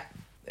yourself. Yeah,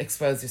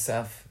 expose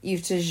yourself. You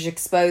have to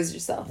expose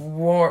yourself.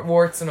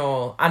 Warts and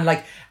all. And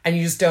like, and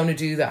you just don't want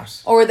to do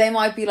that. Or they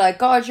might be like,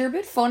 God, you're a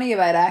bit funny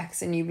about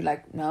X. And you'd be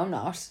like, no, I'm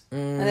not.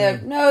 And they're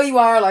like, no, you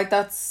are. Like,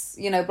 that's,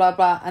 blah,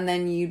 blah. And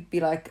then you'd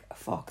be like,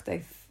 fuck,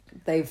 they've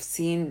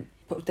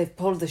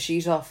pulled the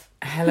sheet off.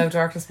 Hello,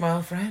 darkness, my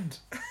old friend.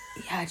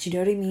 Yeah, do you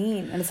know what I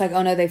mean? And it's like,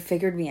 oh no, they've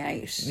figured me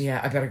out.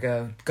 Yeah, I better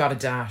go. Gotta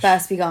dash.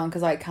 Best be gone,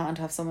 because I can't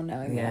have someone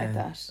knowing me like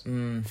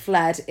that.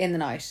 Fled in the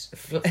night.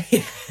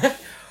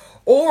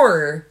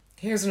 Or,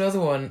 here's another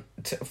one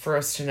for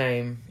us to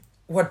name.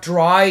 What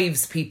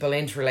drives people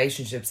into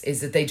relationships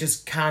is that they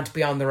just can't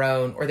be on their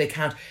own, or they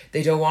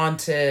don't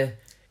want to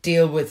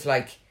deal with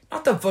like,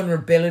 not the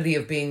vulnerability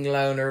of being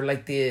alone, or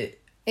like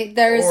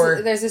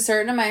there's a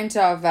certain amount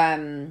of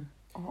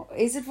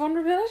is it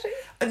vulnerability?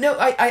 No,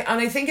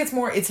 I think it's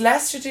more, it's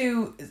less to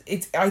do,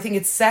 I think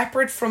it's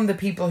separate from the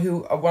people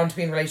who want to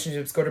be in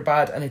relationships, good or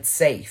bad, and it's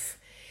safe.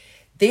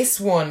 This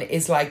one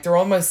is like, they're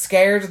almost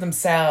scared of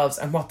themselves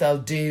and what they'll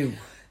do.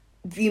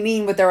 You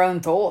mean with their own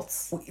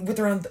thoughts? With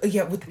their own,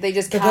 yeah. They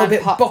just can't. They're a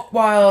bit buck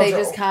wild. They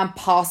just can't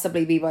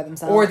possibly be by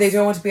themselves. Or they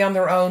don't want to be on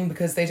their own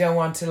because they don't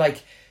want to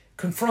like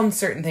confront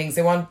certain things.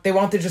 They want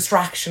the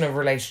distraction of a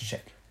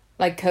relationship.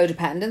 Like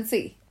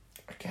codependency.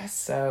 I guess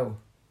so.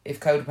 If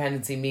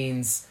codependency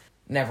means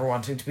never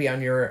wanting to be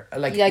on your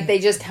like they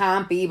just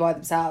can't be by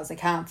themselves. They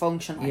can't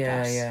function like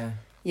that.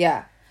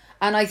 Yeah.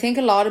 And I think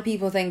a lot of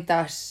people think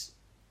that,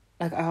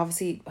 like, I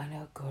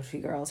know a good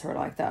few girls who are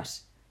like that.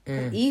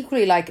 But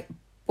equally, like,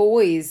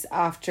 boys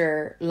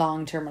after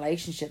long-term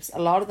relationships,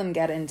 a lot of them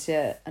get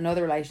into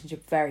another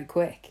relationship very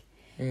quick.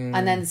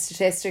 And then the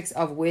statistics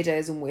of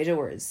widows and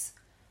widowers,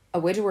 a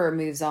widower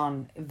moves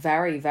on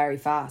very, very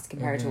fast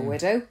compared to a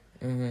widow.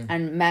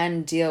 And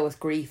men deal with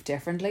grief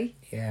differently.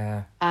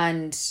 Yeah.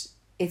 And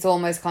it's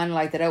almost kind of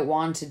like they don't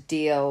want to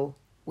deal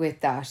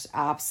with that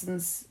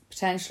absence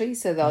potentially,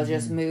 so they'll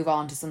just move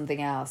on to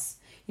something else.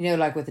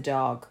 Like with a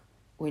dog.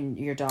 When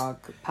your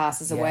dog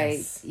passes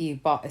away,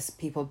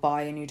 people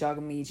buy a new dog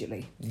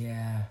immediately.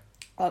 Yeah.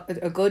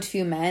 A good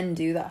few men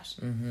do that.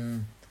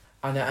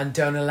 And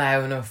don't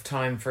allow enough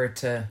time for it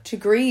to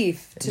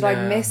grieve, to like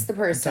miss the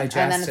person,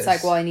 and then it's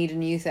like, well, I need a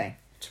new thing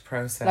to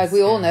process. Like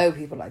we all know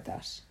people like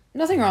that.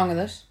 Nothing wrong with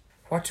it.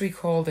 What do we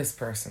call this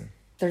person?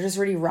 They're just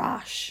really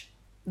rash.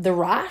 The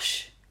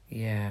rash?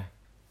 Yeah.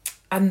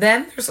 And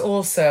then there's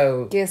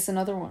also... Guess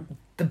another one.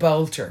 The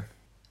bolter.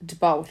 The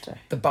bolter.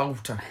 The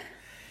bolter.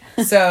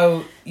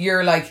 So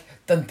you're like...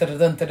 Dun, dun,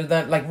 dun, dun, dun,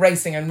 dun, like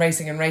racing and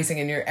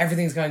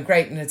everything's going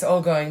great and it's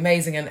all going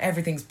amazing and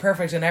everything's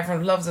perfect and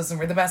everyone loves us and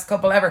we're the best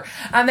couple ever.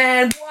 And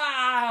then,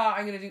 wow,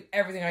 I'm going to do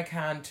everything I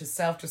can to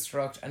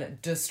self-destruct and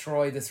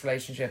destroy this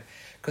relationship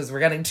because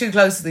we're getting too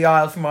close to the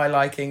aisle for my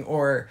liking,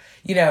 or,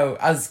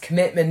 as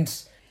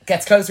commitment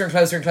gets closer and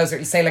closer and closer.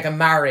 You say like a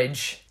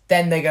marriage.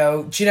 Then they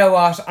go, do you know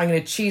what? I'm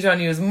going to cheat on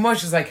you as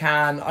much as I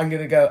can. I'm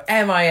going to go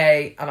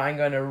MIA and I'm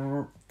going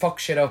to fuck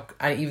shit up.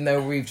 And even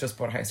though we've just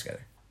bought a house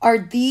together. Are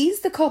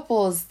these the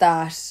couples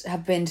that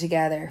have been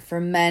together for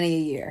many a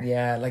year?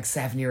 Yeah, like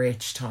 7 year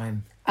itch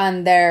time.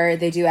 And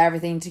they do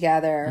everything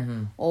together,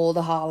 all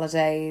the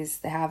holidays,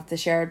 they have the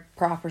shared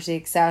property,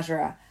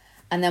 etc.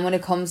 And then when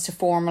it comes to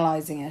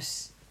formalising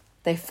it,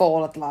 they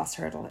fall at the last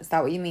hurdle. Is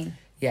that what you mean?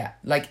 Yeah,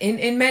 like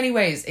in many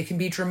ways, it can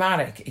be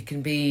dramatic. It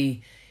can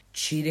be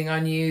cheating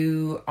on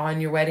you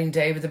on your wedding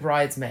day with the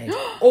bridesmaid.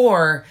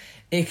 Or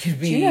it could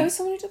be... Do you know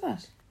someone who did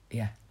that?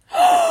 Yeah.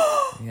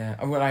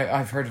 Yeah, well,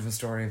 I've heard of a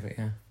story of it,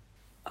 yeah.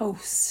 Oh,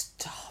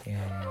 stop.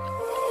 Yeah.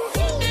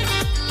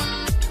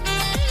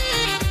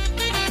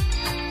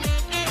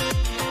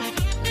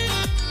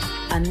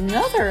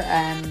 Another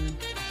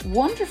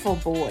wonderful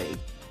boy,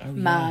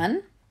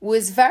 man,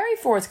 was very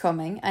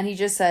forthcoming, and he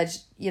just said,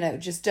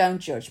 just don't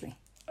judge me.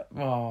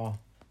 Oh,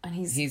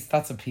 and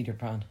that's a Peter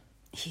Pan.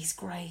 He's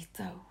great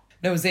though.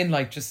 No, as in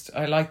like just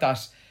I like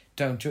that.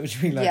 Don't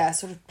judge me. Like yeah,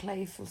 sort of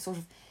playful, sort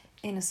of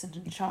innocent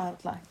and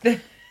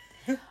childlike.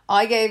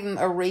 I gave him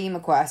a ream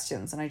of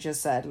questions, and I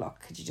just said,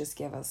 "Look, could you just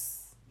give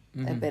us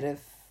a bit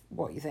of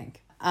what you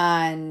think?"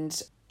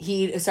 And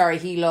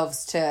he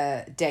loves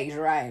to date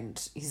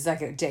around. He's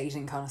like a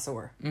dating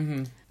connoisseur.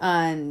 Mm-hmm.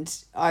 And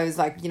I was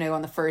like,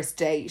 on the first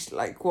date,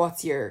 like,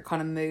 what's your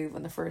kind of move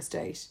on the first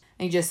date?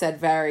 And he just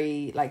said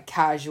very, like,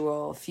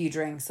 casual, few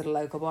drinks at a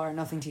local bar,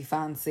 nothing too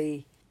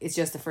fancy. It's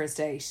just the first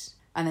date.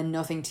 And then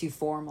nothing too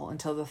formal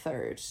until the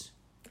third.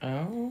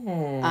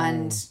 Oh.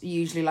 And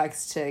usually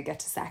likes to get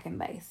to second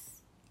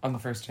base. On the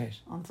first date?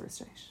 On the first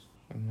date.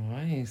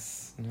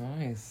 Nice.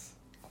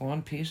 Go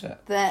on, Peter.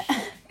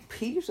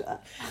 Peter.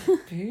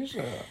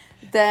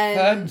 Then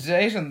third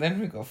date and then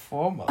we go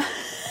formal.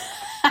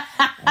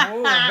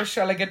 Where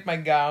shall I get my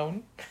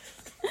gown?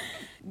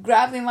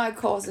 Grab me my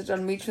corset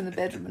and meet you in the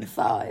bedroom in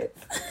 5.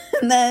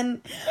 And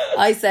then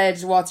I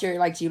said, what's your,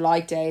 like, do you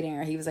like dating?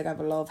 Or he was like, I have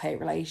a love-hate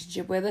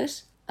relationship with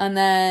it. And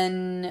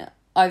then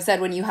I've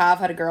said, when you have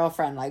had a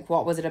girlfriend, like,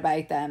 what was it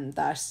about them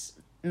that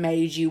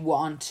made you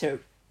want to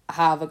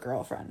have a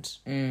girlfriend?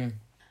 And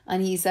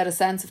he said a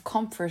sense of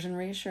comfort and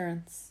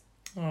reassurance.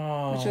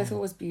 Oh. Which I thought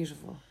was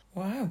beautiful.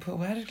 Wow,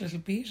 poetic little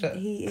Peter.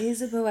 He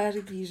is a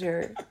poetic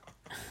Peter.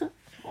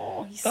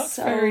 That's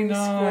so very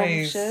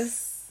nice.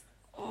 scrumptious.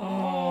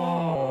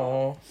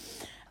 Oh.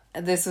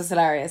 This was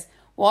hilarious.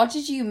 What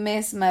did you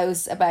miss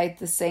most about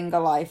the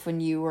single life when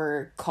you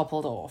were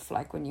coupled off,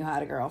 like when you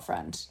had a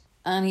girlfriend?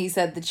 And he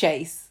said the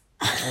chase.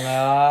 Peter.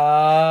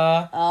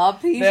 That's on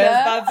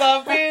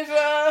Peter.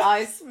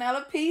 I smell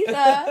a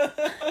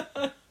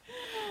Peter.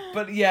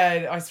 But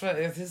yeah, I swear,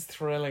 it is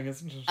thrilling,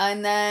 isn't it?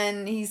 And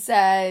then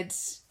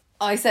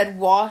I said,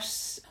 what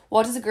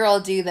does a girl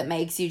do that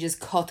makes you just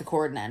cut the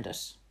cord and end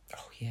it?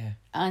 Oh, yeah.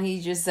 And he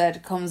just said,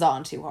 it comes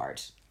on too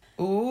hard.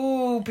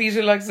 Ooh,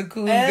 Peter likes a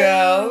cool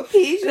girl.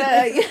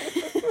 Peter.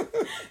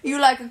 You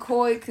like a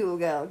coy cool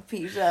girl,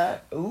 Peter.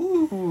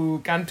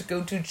 Ooh, can't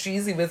go too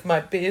cheesy with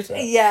my Peter.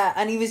 Yeah,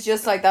 and he was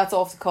just like, that's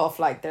off the cuff,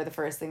 like they're the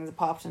first things that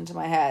popped into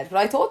my head. But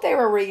I thought they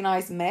were a really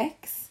nice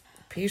mix.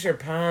 Peter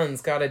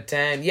Pan's got it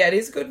down. Yeah, it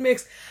is a good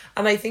mix.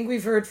 And I think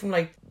we've heard from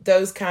like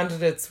those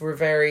candidates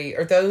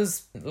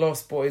those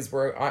Lost Boys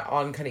were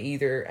on kind of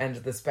either end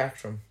of the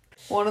spectrum.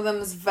 One of them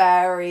is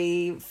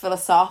very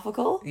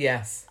philosophical.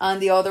 Yes. And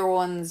the other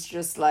one's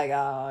just like,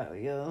 yeah,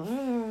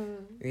 woo.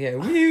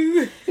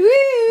 Woo.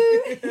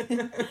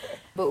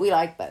 But we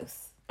like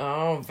both.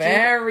 Oh,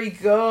 very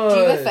good. Do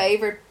you have a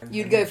favourite?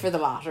 You'd go for the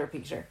latter,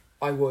 Peter.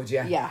 I would,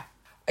 yeah. Yeah.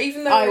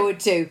 Even though I would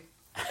too.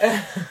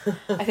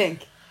 I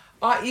think.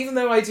 Even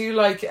though I do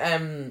like,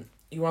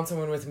 you want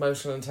someone with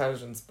emotional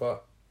intelligence,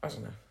 but I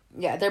don't know.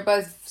 Yeah, they're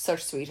both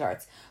such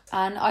sweethearts.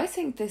 And I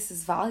think this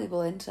is valuable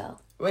intel.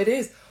 It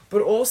is.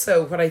 But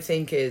also what I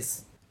think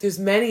is, there's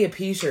many of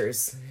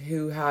Peters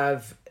who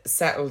have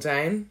settled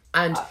down.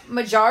 And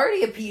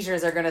majority of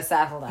Peters are going to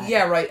settle down.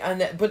 Yeah, right.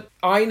 But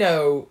I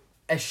know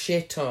a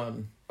shit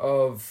ton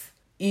of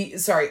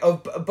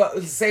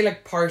say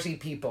like party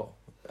people.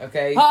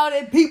 Okay?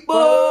 Party people!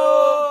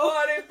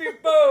 Party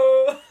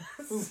people!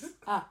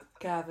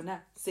 Kavana,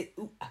 say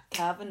ooh,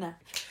 Kavana.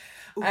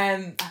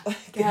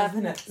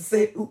 Kavana,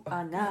 say ooh,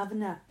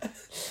 Navana.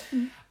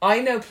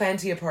 I know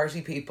plenty of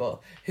party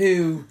people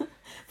who...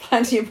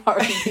 Plenty of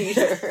party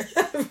Peter.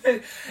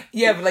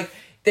 Yeah, but like,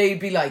 they'd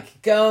be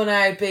like, going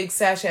out, big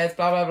sessions,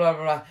 blah, blah, blah,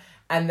 blah, blah.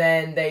 And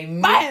then they...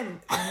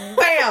 BAM!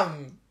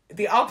 BAM!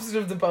 The opposite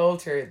of the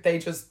bolter. They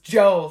just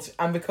jolt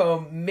and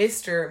become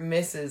Mr.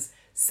 Mrs.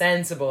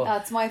 Sensible.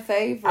 That's my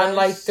favourite. And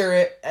like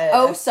they're...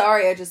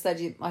 sorry, I just said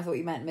I thought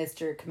you meant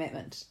Mr.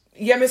 Commitment.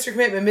 Yeah, Mr.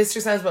 Commitment,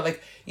 Mr. Sensible.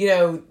 Like,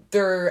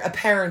 they're a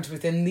parent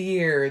within the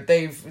year.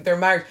 They're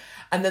married.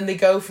 And then they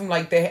go from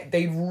like,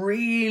 they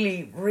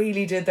really,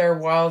 really did their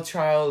wild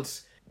child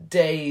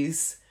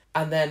days.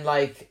 And then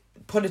like,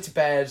 put it to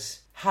bed,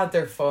 had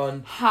their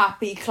fun.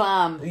 Happy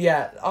clam.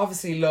 Yeah,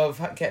 obviously love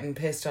getting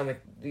pissed on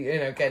it.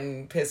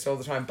 Getting pissed all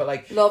the time. But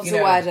like... Loves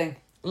a wedding.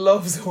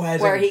 Loves a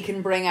wedding. where he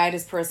can bring out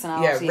his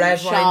personality, red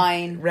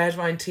shine, red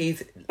wine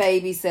teeth,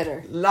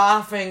 babysitter,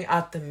 laughing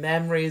at the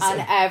memories and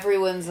of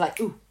everyone's like,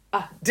 ooh,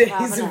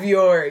 days of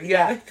yore.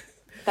 Yeah.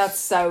 That's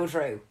so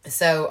true.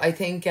 So I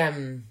think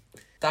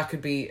that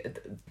could be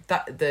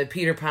that the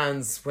Peter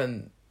Pans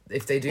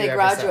if they do They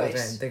ever settle graduate.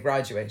 down, they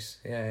graduate.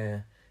 Yeah.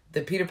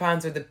 The Peter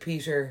Pans or the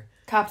Peter.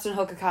 Captain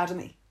Hook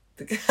Academy.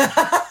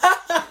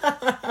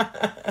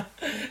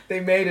 They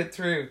made it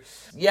through.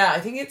 Yeah, I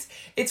think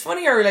it's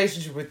funny, our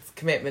relationship with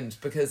commitment,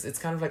 because it's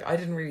kind of like, I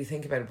didn't really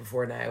think about it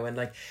before now, and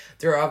like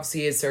there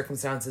obviously is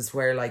circumstances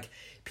where like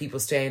people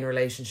stay in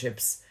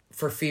relationships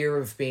for fear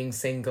of being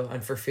single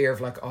and for fear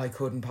of like, oh, I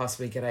couldn't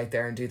possibly get out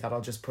there and do that,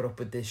 I'll just put up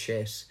with this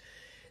shit.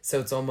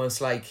 So it's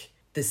almost like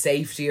the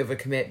safety of a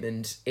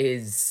commitment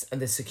is, and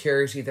the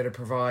security that it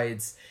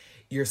provides,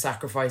 you're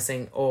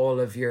sacrificing all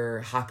of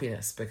your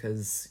happiness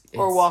because it's,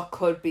 Or what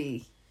could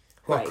be.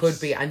 what could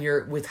be, and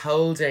you're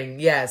withholding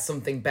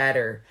something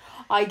better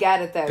I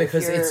get it though.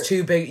 because it's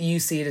too big. You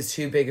see it as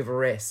too big of a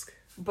risk.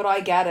 But I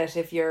get it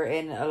if you're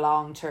in a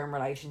long-term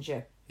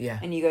relationship. Yeah.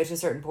 And you go to a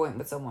certain point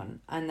with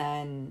someone and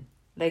then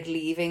like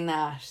leaving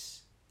that,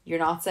 you're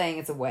not saying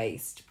it's a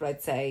waste, but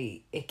I'd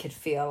say it could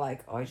feel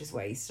like, oh, I just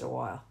wasted a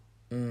while.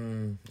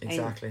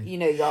 Exactly. And, you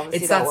know, you obviously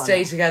It's don't that want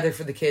stay it. together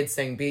for the kids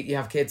thing, be it you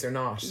have kids or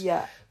not.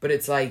 Yeah. But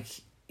it's like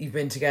you've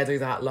been together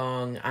that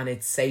long and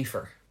it's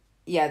safer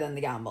Yeah, then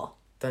the gamble.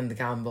 than the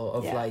gamble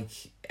of Yeah. like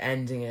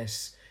ending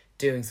it,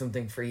 doing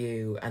something for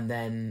you, and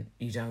then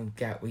you don't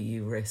get what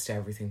you risked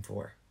everything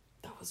for.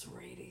 That was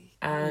really...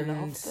 And- I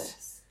love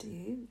this. Do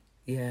you?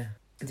 Yeah.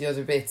 The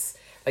other bits,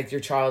 like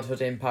your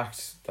childhood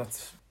impact,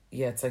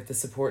 it's like the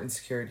support and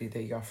security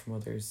that you got from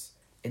others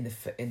in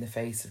the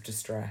face of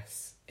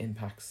distress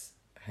impacts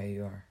how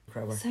you are.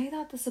 Incredible. Say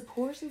that, the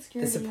support and The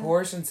security.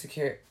 support and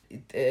secure,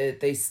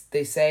 they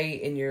say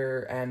in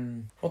your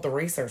what the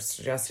research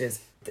suggests is,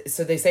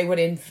 so they say what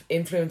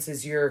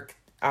influences your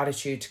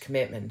attitude to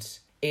commitment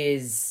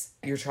is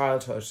your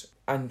childhood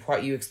and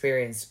what you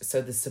experienced.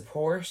 So the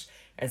support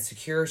and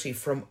security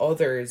from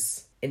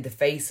others in the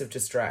face of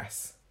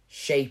distress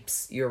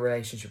shapes your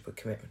relationship with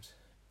commitment.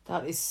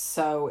 That is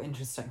so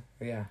interesting.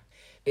 Yeah,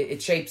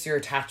 it shapes your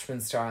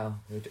attachment style.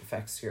 It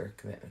affects your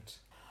commitment.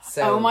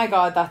 So, Oh my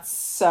God, that's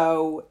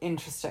so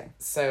interesting.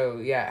 So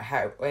yeah,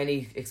 how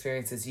any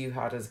experiences you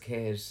had as a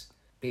kid,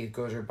 be it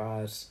good or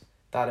bad,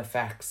 that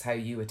affects how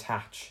you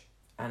attach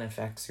and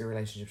affects your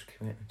relationship to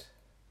commitment.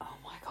 Oh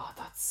my God,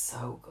 that's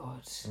so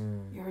good.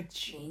 You're a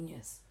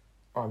genius.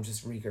 Oh, I'm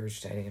just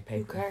regurgitating a Who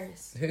paper.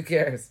 cares? Who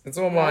cares? It's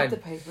all Read mine. the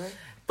paper.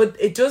 But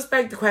it does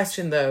beg the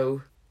question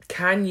though,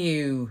 can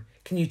you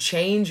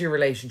change your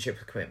relationship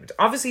with commitment?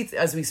 Obviously,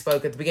 as we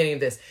spoke at the beginning of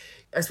this,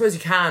 I suppose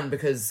you can,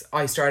 because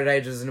I started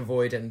out as an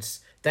avoidant,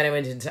 then I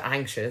went into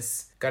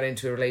anxious, got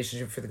into a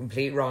relationship for the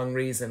complete wrong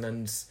reason,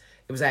 and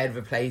it was out of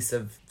a place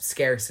of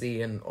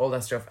scarcity and all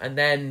that stuff. And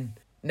then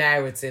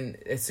now it's in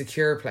a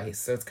secure place.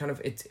 So it's kind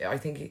of, I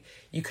think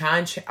you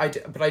can,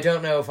 but I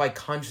don't know if I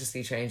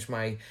consciously changed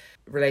my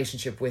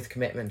relationship with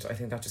commitment. I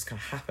think that just kind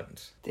of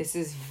happened. This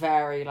is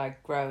very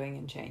like growing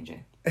and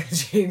changing.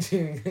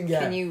 Changing, yeah.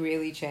 Can you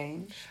really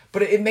change?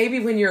 But it maybe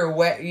when you're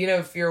aware,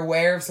 if you're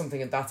aware of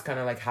something, that's kind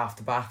of like half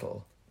the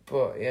battle.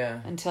 But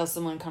yeah. Until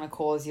someone kind of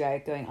calls you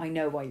out going, I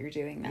know why you're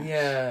doing that.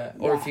 Yeah.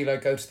 Or if Yeah. you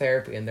like go to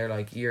therapy and they're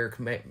like, your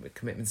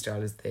commitment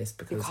style is this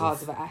because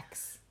of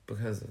X.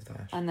 because of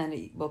that. And then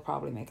it will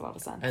probably make a lot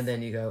of sense. And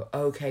then you go,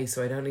 okay,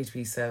 so I don't need to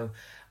be so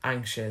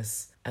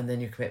anxious. And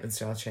then your commitment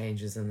style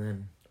changes, and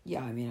then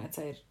yeah, I mean, I'd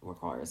say it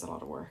requires a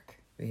lot of work.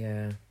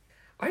 yeah.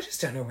 I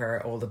just don't know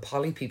where all the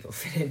poly people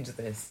fit into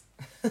this.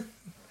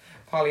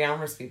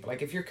 Polyamorous people.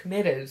 Like, if you're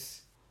committed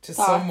to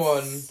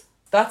someone,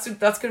 that's going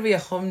to be a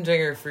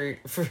humdinger for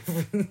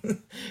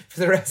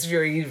the rest of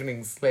your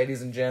evenings,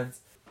 ladies and gents.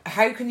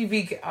 How can you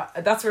be...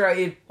 that's where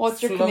it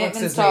What's your fluxes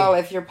commitment me. style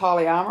if you're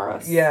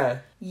polyamorous? Yeah.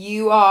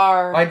 You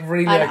are I'd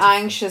really an like to-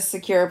 anxious,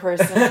 secure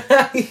person.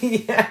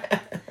 Yeah.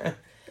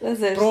 That's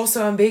it. But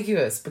also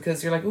ambiguous,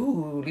 because you're like,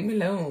 ooh, leave me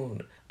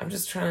alone. I'm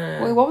just trying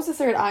to... Wait, what was the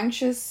third?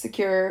 Anxious,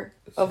 secure,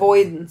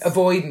 avoidance.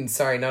 Avoidance,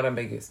 sorry, not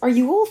ambiguous. Are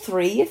you all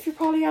three if you're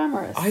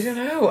polyamorous? I don't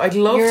know. I'd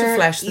love to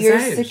flesh this you're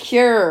out.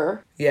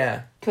 secure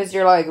Yeah. because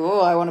you're like,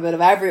 oh, I want a bit of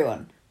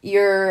everyone. But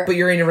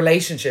you're in a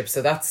relationship,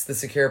 so that's the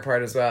secure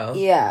part as well.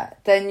 Yeah.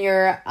 Then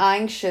you're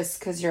anxious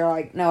because you're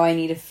like, no, I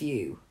need a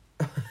few.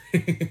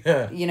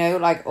 Yeah. You know,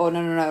 like, oh,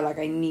 no, like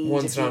I need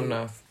One's a few. not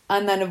enough.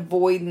 And then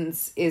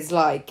avoidance is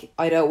like,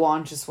 I don't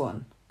want just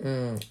one.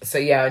 So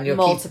yeah, and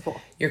Multiple.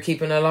 you're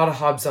keeping a lot of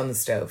hobs on the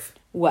stove.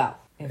 Well,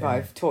 if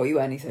I've taught you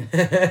anything,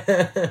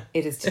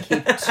 it is to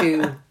keep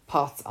 2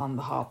 pots on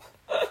the hob.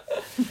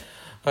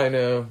 I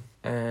know.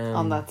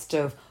 On that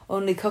stove.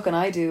 Only cooking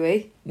I do,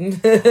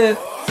 eh?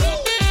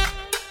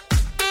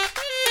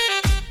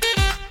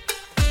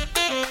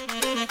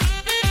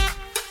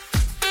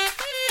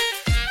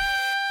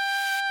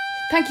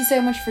 Thank you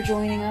so much for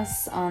joining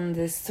us on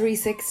this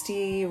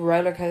 360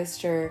 roller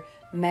coaster,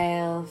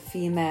 male,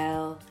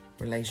 female,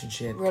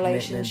 relationship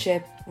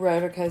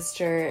roller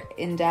coaster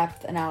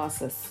in-depth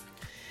analysis.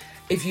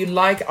 If you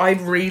like,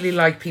 I'd really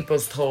like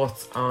people's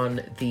thoughts on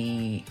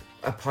a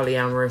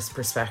polyamorous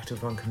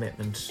perspective on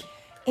commitment.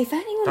 If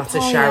anyone That's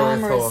a shower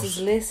polyamorous thought.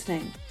 is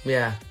listening,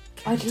 Yeah.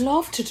 I'd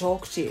love to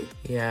talk to you.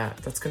 Yeah,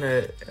 that's going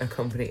to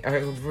accompany...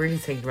 I'm really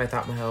thinking about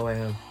that my whole way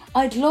home.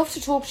 I'd love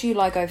to talk to you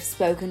like I've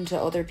spoken to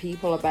other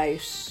people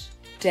about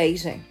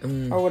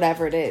dating or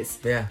whatever it is.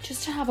 Yeah.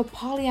 Just to have a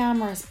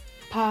polyamorous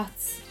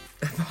paths.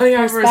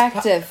 Polyamorous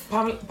Perspective.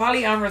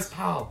 polyamorous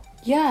pal.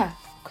 Yeah,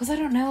 because I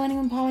don't know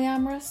anyone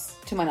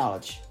polyamorous, to my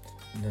knowledge.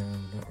 No,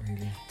 not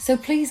really. So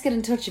please get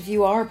in touch if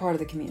you are a part of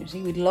the community.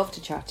 We'd love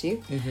to chat to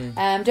you.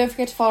 Don't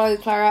forget to follow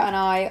Clara and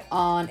I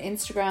on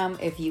Instagram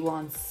if you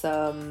want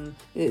some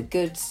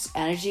good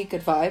energy,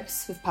 good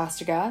vibes with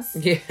Pastor Gaz.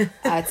 Yeah.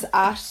 It's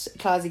at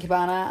Clausy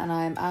Cabana and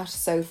I'm at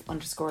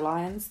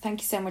Soph_Lions. Thank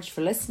you so much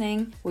for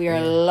listening. We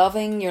are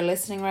loving your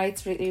listening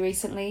rates really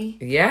recently.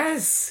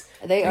 Yes.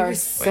 They are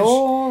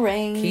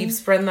soaring. Keep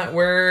spreading that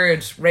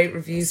word. Rate,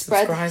 review,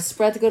 subscribe.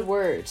 Spread the good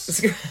word.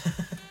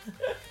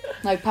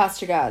 Like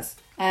Pastor Gaz.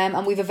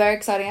 And we have a very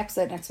exciting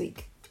episode next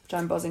week, which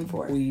I'm buzzing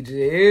for. We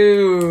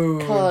do.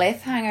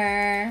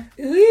 Cliffhanger.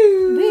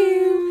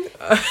 Woo.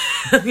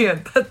 Yeah,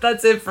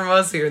 that's it from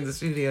us here in the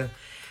studio.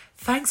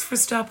 Thanks for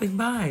stopping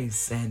by,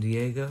 San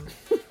Diego.